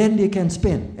 and then they can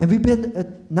spin. And we built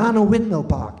a nano windmill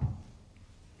park.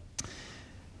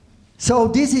 So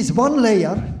this is one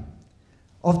layer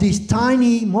of these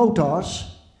tiny motors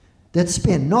that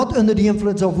spin, not under the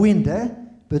influence of wind,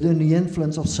 but under the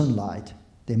influence of sunlight.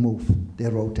 They move, they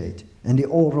rotate. and they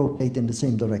all rotate in the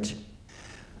same direction.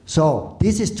 So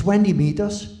this is 20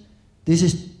 meters, this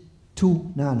is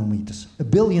 2 nanometers, 1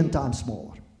 billion times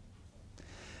smaller.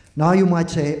 Now you might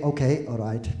say, okay, all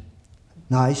right,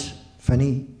 nice,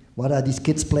 funny, what are these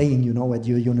kids playing, you know, at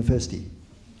your university?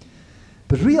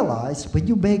 But realize, when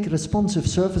you make responsive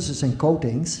surfaces and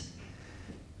coatings,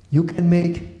 you can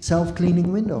make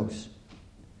self-cleaning windows.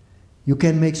 You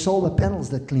can make solar panels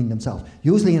that clean themselves.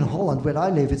 Usually in Holland, where I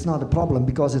live, it's not a problem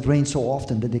because it rains so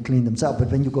often that they clean themselves.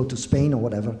 But when you go to Spain or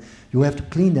whatever, you have to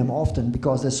clean them often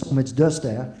because there's so much dust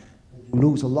there. You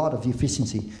lose a lot of the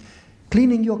efficiency.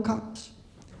 Cleaning your cars.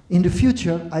 In the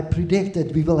future, I predict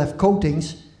that we will have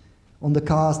coatings on the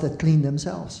cars that clean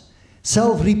themselves.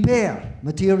 Self-repair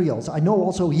materials. I know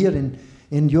also here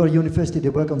in your university they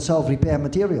work on self-repair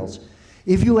materials.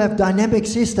 If you have dynamic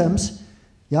systems,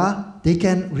 yeah, they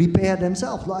can repair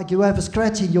themselves. Like you have a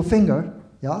scratch in your finger,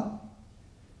 yeah?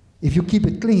 If you keep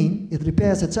it clean, it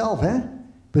repairs itself, eh?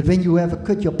 But when you have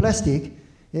cut your plastic,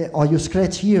 or you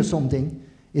scratch here something,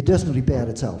 it doesn't repair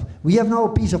itself. We have now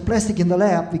a piece of plastic in the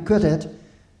lab, we cut it,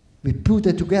 we put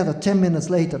it together, 10 minutes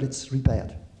later it's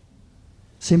repaired.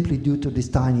 Simply due to these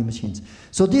tiny machines.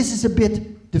 So this is a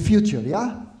bit the future,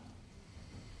 yeah?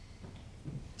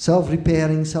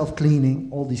 Self-repairing, self-cleaning,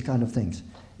 all these kind of things.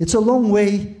 It's a long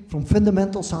way from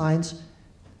fundamental science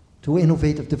to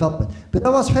innovative development. But I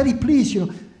was very pleased, you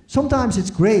know, sometimes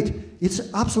it's great.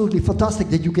 It's absolutely fantastic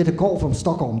that you get a call from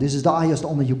Stockholm. This is the highest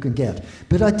honor you can get.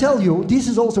 But I tell you, this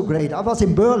is also great. I was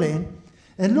in Berlin,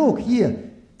 and look here,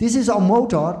 this is our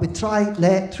motor with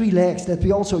 3 legs that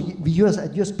we use. I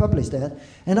just published that.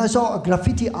 And I saw a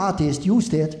graffiti artist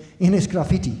used it in his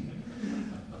graffiti.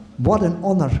 What an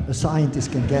honor a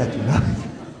scientist can get, you know.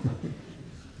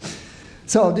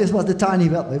 So this was the tiny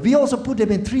development. We also put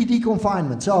them in 3D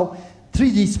confinement. So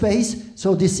 3D space,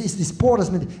 so this is this porous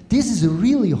material. This is a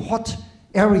really hot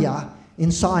area in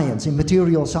science, in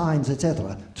material science,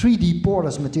 etc. 3D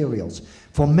porous materials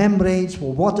for membranes,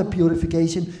 for water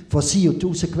purification, for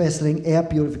CO2 sequestering, air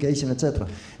purification, etc.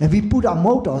 And we put our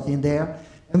motors in there,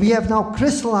 and we have now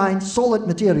crystalline solid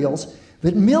materials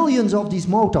with millions of these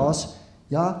motors,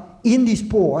 yeah, in these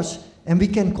pores, and we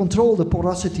can control the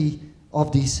porosity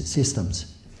of these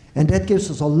systems. And that gives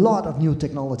us a lot of new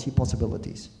technology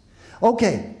possibilities.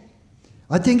 Okay,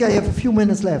 I think I have a few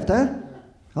minutes left, eh?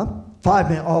 Huh? 5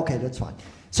 minutes, okay, that's fine.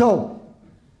 So,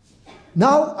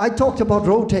 now I talked about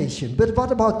rotation, but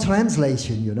what about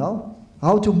translation, you know?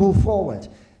 How to move forward.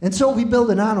 And so we built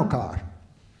a nano car.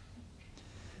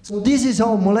 So this is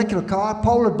our molecular car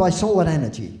powered by solar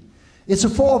energy. It's a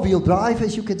 4-wheel drive,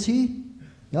 as you can see.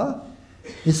 Yeah?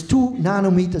 It's 2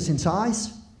 nanometers in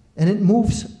size, and it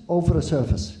moves over a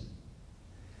surface.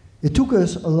 It took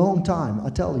us a long time, I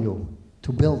tell you,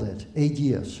 to build it, 8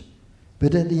 years.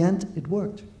 But at the end, it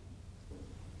worked.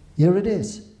 Here it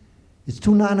is. It's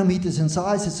 2 nanometers in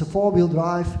size, it's a 4-wheel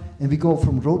drive, and we go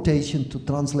from rotation to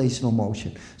translational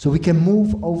motion. So we can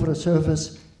move over a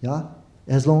surface, yeah,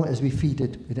 as long as we feed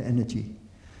it with energy.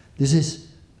 This is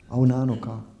our nano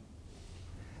car.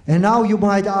 And now you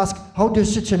might ask, how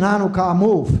does such a nano car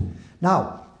move?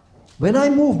 Now, when I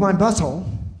move my muscle,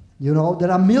 you know,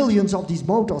 there are millions of these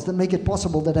motors that make it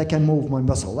possible that I can move my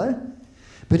muscle, eh?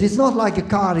 But it's not like a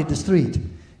car in the street.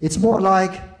 It's more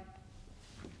like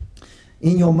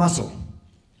in your muscle.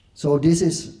 So this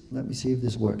is, let me see if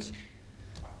this works.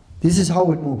 This is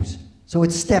how it moves. So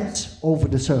it steps over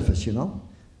the surface, you know.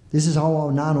 This is how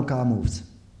our nano car moves.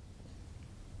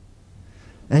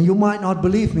 And you might not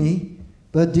believe me,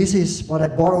 but this is what I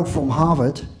borrowed from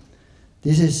Harvard.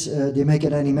 This is, they make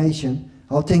an animation,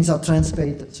 how things are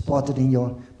transported in your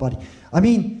body. I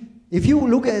mean, if you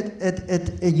look at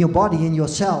in your body, in your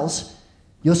cell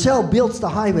builds the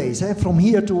highways, eh? From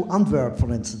here to Antwerp,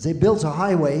 for instance. It builds a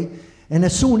highway, and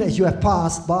as soon as you have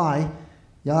passed by,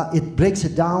 yeah, it breaks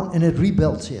it down and it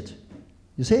rebuilds it.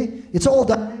 You see? It's all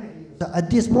dynamic at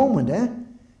this moment, eh?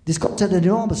 This comes at an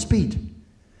enormous speed.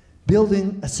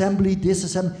 Building, assembly,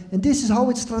 disassembly, and this is how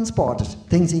it's transported,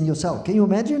 things in your cell. Can you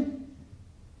imagine?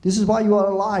 This is why you are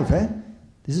alive, eh?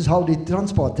 This is how they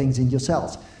transport things in your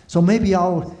cells. So maybe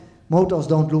our motors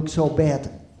don't look so bad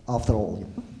after all. You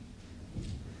know?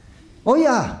 Oh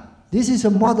yeah, this is a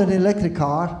modern electric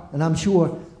car, and I'm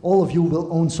sure all of you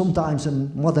will own sometimes a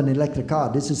modern electric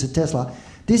car. This is a Tesla.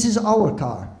 This is our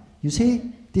car. You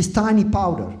see? This tiny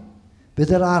powder. But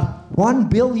there are 1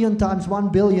 billion times 1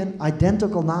 billion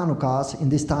identical nanocars in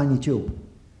this tiny tube.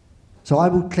 So I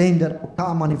would claim that a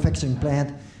car manufacturing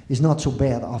plant is not so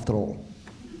bad after all.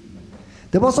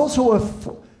 There was also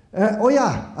oh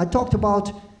yeah, I talked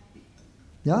about,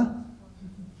 yeah,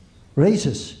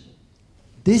 races.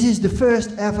 This is the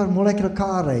first ever molecular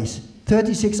car race.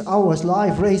 36 hours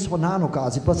live race for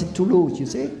nanocars. It was in Toulouse, you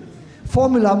see?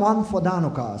 Formula One for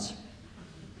nanocars.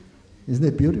 Isn't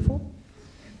it beautiful?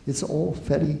 It's all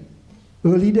very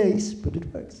early days, but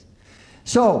it works.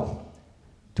 So,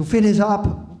 to finish up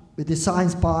with the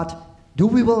science part,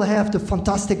 we will have the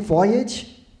fantastic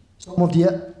voyage. Some of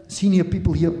the senior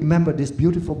people here remember this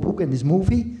beautiful book and this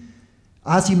movie.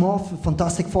 Asimov,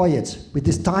 Fantastic Voyage, with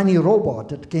this tiny robot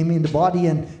that came in the body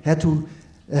and had to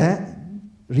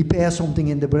repair something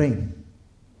in the brain.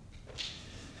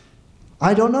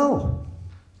 I don't know.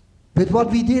 But what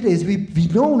we did is we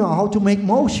know now how to make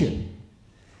motion.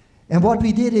 And what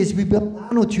we did is we built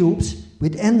nanotubes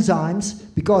with enzymes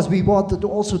because we wanted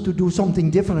also to do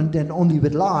something different than only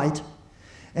with light.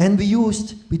 And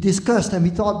we discussed and we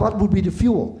thought, what would be the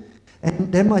fuel?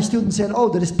 And then my student said, oh,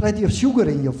 there is plenty of sugar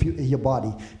in your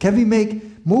body. Can we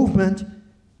make movement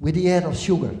with the aid of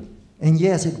sugar? And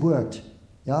yes, it worked.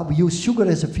 Yeah, we use sugar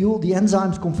as a fuel. The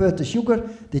enzymes convert the sugar,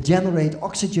 they generate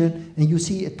oxygen, and you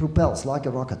see it propels like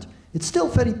a rocket. It's still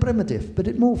very primitive, but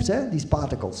it moves, these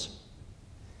particles.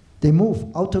 They move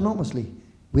autonomously,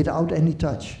 without any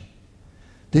touch.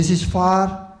 This is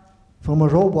far from a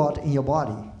robot in your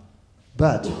body.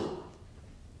 But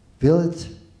will it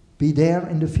be there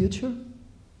in the future?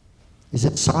 Is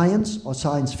it science or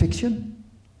science fiction?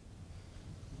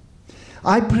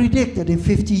 I predict that in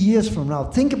 50 years from now,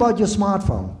 think about your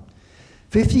smartphone.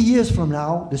 50 years from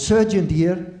now, the surgeon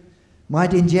here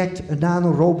might inject a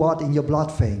nanorobot in your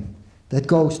blood vein that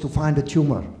goes to find a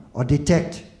tumor or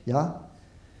detect,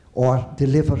 or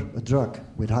deliver a drug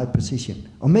with high precision,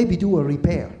 or maybe do a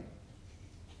repair.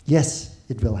 Yes,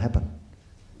 it will happen.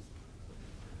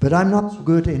 But I'm not so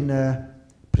good in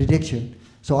prediction,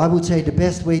 so I would say the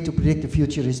best way to predict the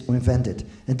future is to invent it.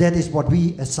 And that is what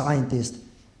we as scientists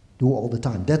do all the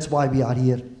time. That's why we are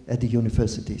here at the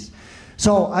universities.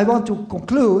 So I want to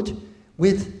conclude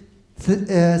with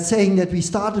saying that we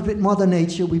started with Mother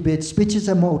Nature, we built switches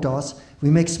and motors, we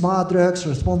make smart drugs,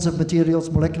 responsive materials,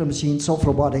 molecular machines, soft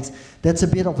robotics. That's a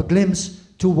bit of a glimpse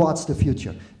towards the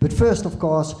future. But first, of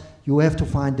course, you have to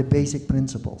find the basic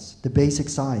principles, the basic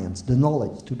science, the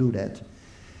knowledge to do that.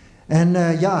 And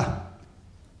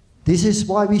this is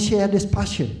why we share this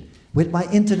passion with my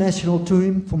international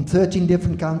team from 13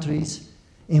 different countries,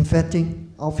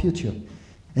 inventing our future.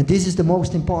 And this is the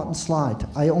most important slide.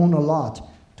 I own a lot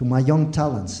to my young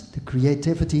talents, the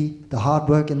creativity, the hard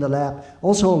work in the lab,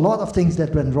 also a lot of things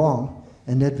that went wrong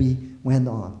and that we went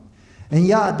on. And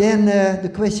then the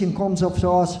question comes of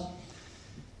course,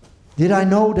 did I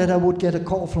know that I would get a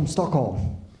call from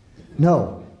Stockholm?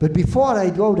 No. But before I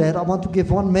go there, I want to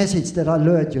give one message that I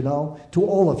learned, to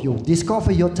all of you.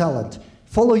 Discover your talent.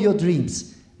 Follow your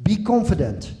dreams. Be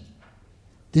confident.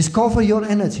 Discover your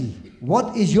energy.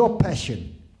 What is your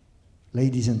passion,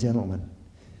 ladies and gentlemen?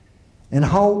 And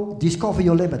how discover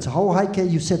your limits. How high can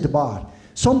you set the bar?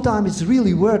 Sometimes it's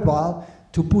really worthwhile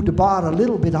to put the bar a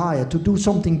little bit higher, to do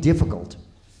something difficult.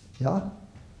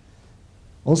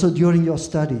 Also during your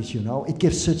studies, it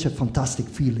gives such a fantastic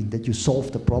feeling that you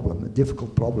solved a problem, a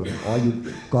difficult problem, or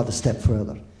you got a step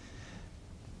further.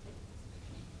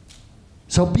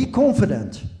 So be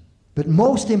confident, but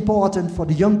most important for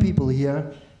the young people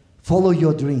here, follow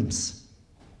your dreams.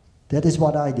 That is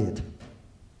what I did.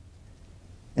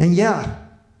 And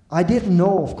I didn't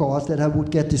know, of course, that I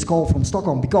would get this call from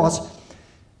Stockholm, because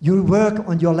you work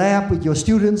on your lab with your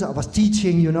students. I was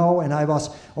teaching, and I was,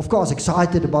 of course,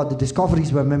 excited about the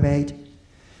discoveries we made.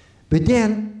 But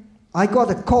then I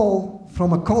got a call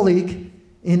from a colleague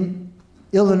in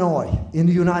Illinois, in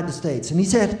the United States. And he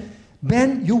said,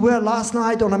 Ben, you were last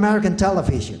night on American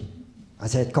television. I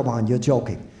said, come on, you're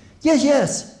joking.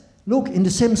 Yes. Look, in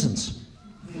The Simpsons,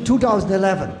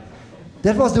 2011.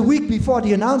 That was the week before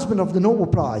the announcement of the Nobel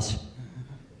Prize.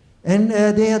 And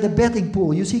they had a betting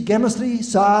pool. You see, chemistry,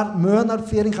 Saar, Mörner,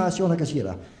 Feringa,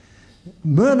 Danckaert.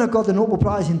 Mörner got the Nobel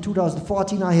Prize in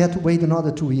 2014. I had to wait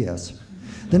another 2 years.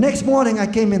 The next morning I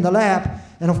came in the lab,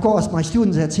 and of course my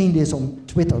students had seen this on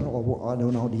Twitter, or I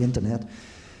don't know, the internet.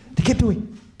 They kept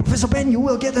doing, Professor Ben, you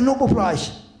will get a Nobel Prize.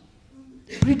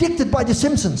 Predicted by The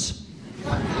Simpsons.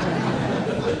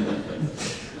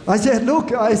 I said, look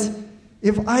guys,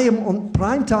 if I am on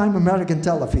primetime American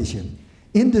television,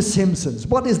 in The Simpsons,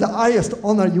 what is the highest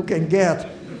honor you can get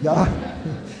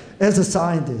as a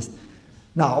scientist?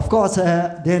 Now, of course,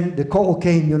 then the call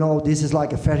came, this is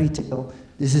like a fairy tale.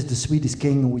 This is the Swedish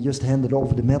king who just handed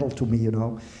over the medal to me,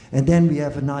 And then we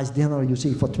have a nice dinner, you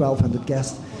see, for 1,200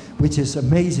 guests, which is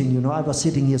amazing, I was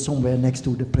sitting here somewhere next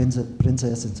to the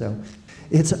princess and so.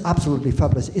 It's absolutely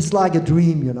fabulous. It's like a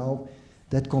dream,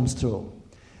 that comes true.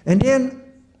 And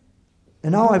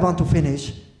now I want to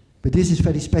finish. But this is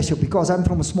very special because I'm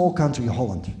from a small country,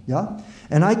 Holland, yeah?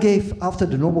 And I gave, after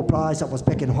the Nobel Prize, I was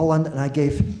back in Holland, and I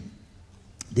gave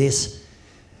I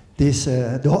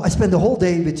spent the whole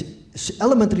day with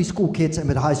elementary school kids and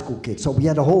with high school kids. So we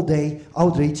had a whole day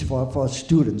outreach for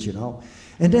students, you know.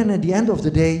 And then at the end of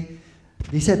the day,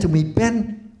 he said to me,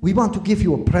 Ben, we want to give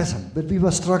you a present, but we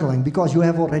were struggling because you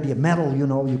have already a medal, you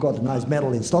know, you got a nice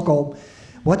medal in Stockholm.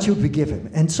 What should we give him?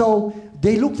 And so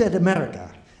they looked at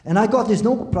America. And I got this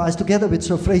Nobel Prize together with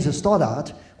Sir Fraser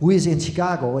Stoddart, who is in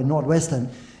Chicago, in Northwestern.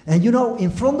 And you know, in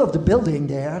front of the building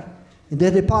there, in their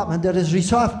department, there is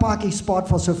reserved parking spot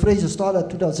for Sir Fraser Stoddart,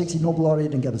 2016 Nobel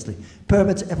laureate in chemistry.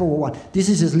 Permits everyone. This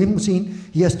is his limousine.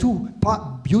 He has two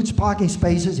huge parking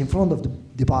spaces in front of the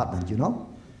department, you know?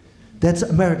 That's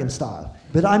American style.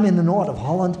 But I'm in the north of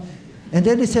Holland. And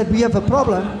then they said, we have a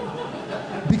problem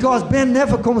because Ben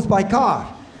never comes by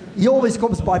car. He always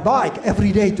comes by bike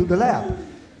every day to the lab.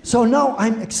 So now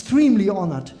I'm extremely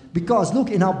honored because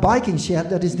look, in our biking shed,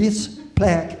 there is this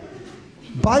plaque,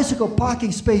 bicycle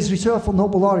parking space reserved for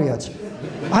Nobel laureates.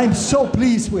 I'm so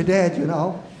pleased with that, you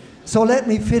know. So let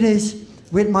me finish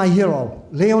with my hero,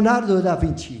 Leonardo da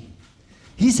Vinci.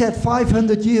 He said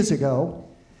 500 years ago,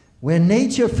 when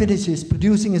nature finishes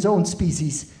producing its own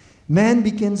species, man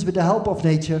begins with the help of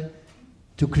nature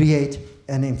to create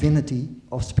an infinity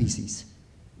of species,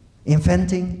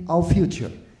 inventing our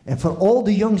future. And for all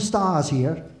the young stars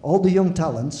here, all the young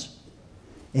talents,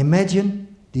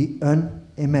 imagine the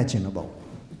unimaginable.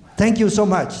 Thank you so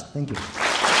much. Thank you.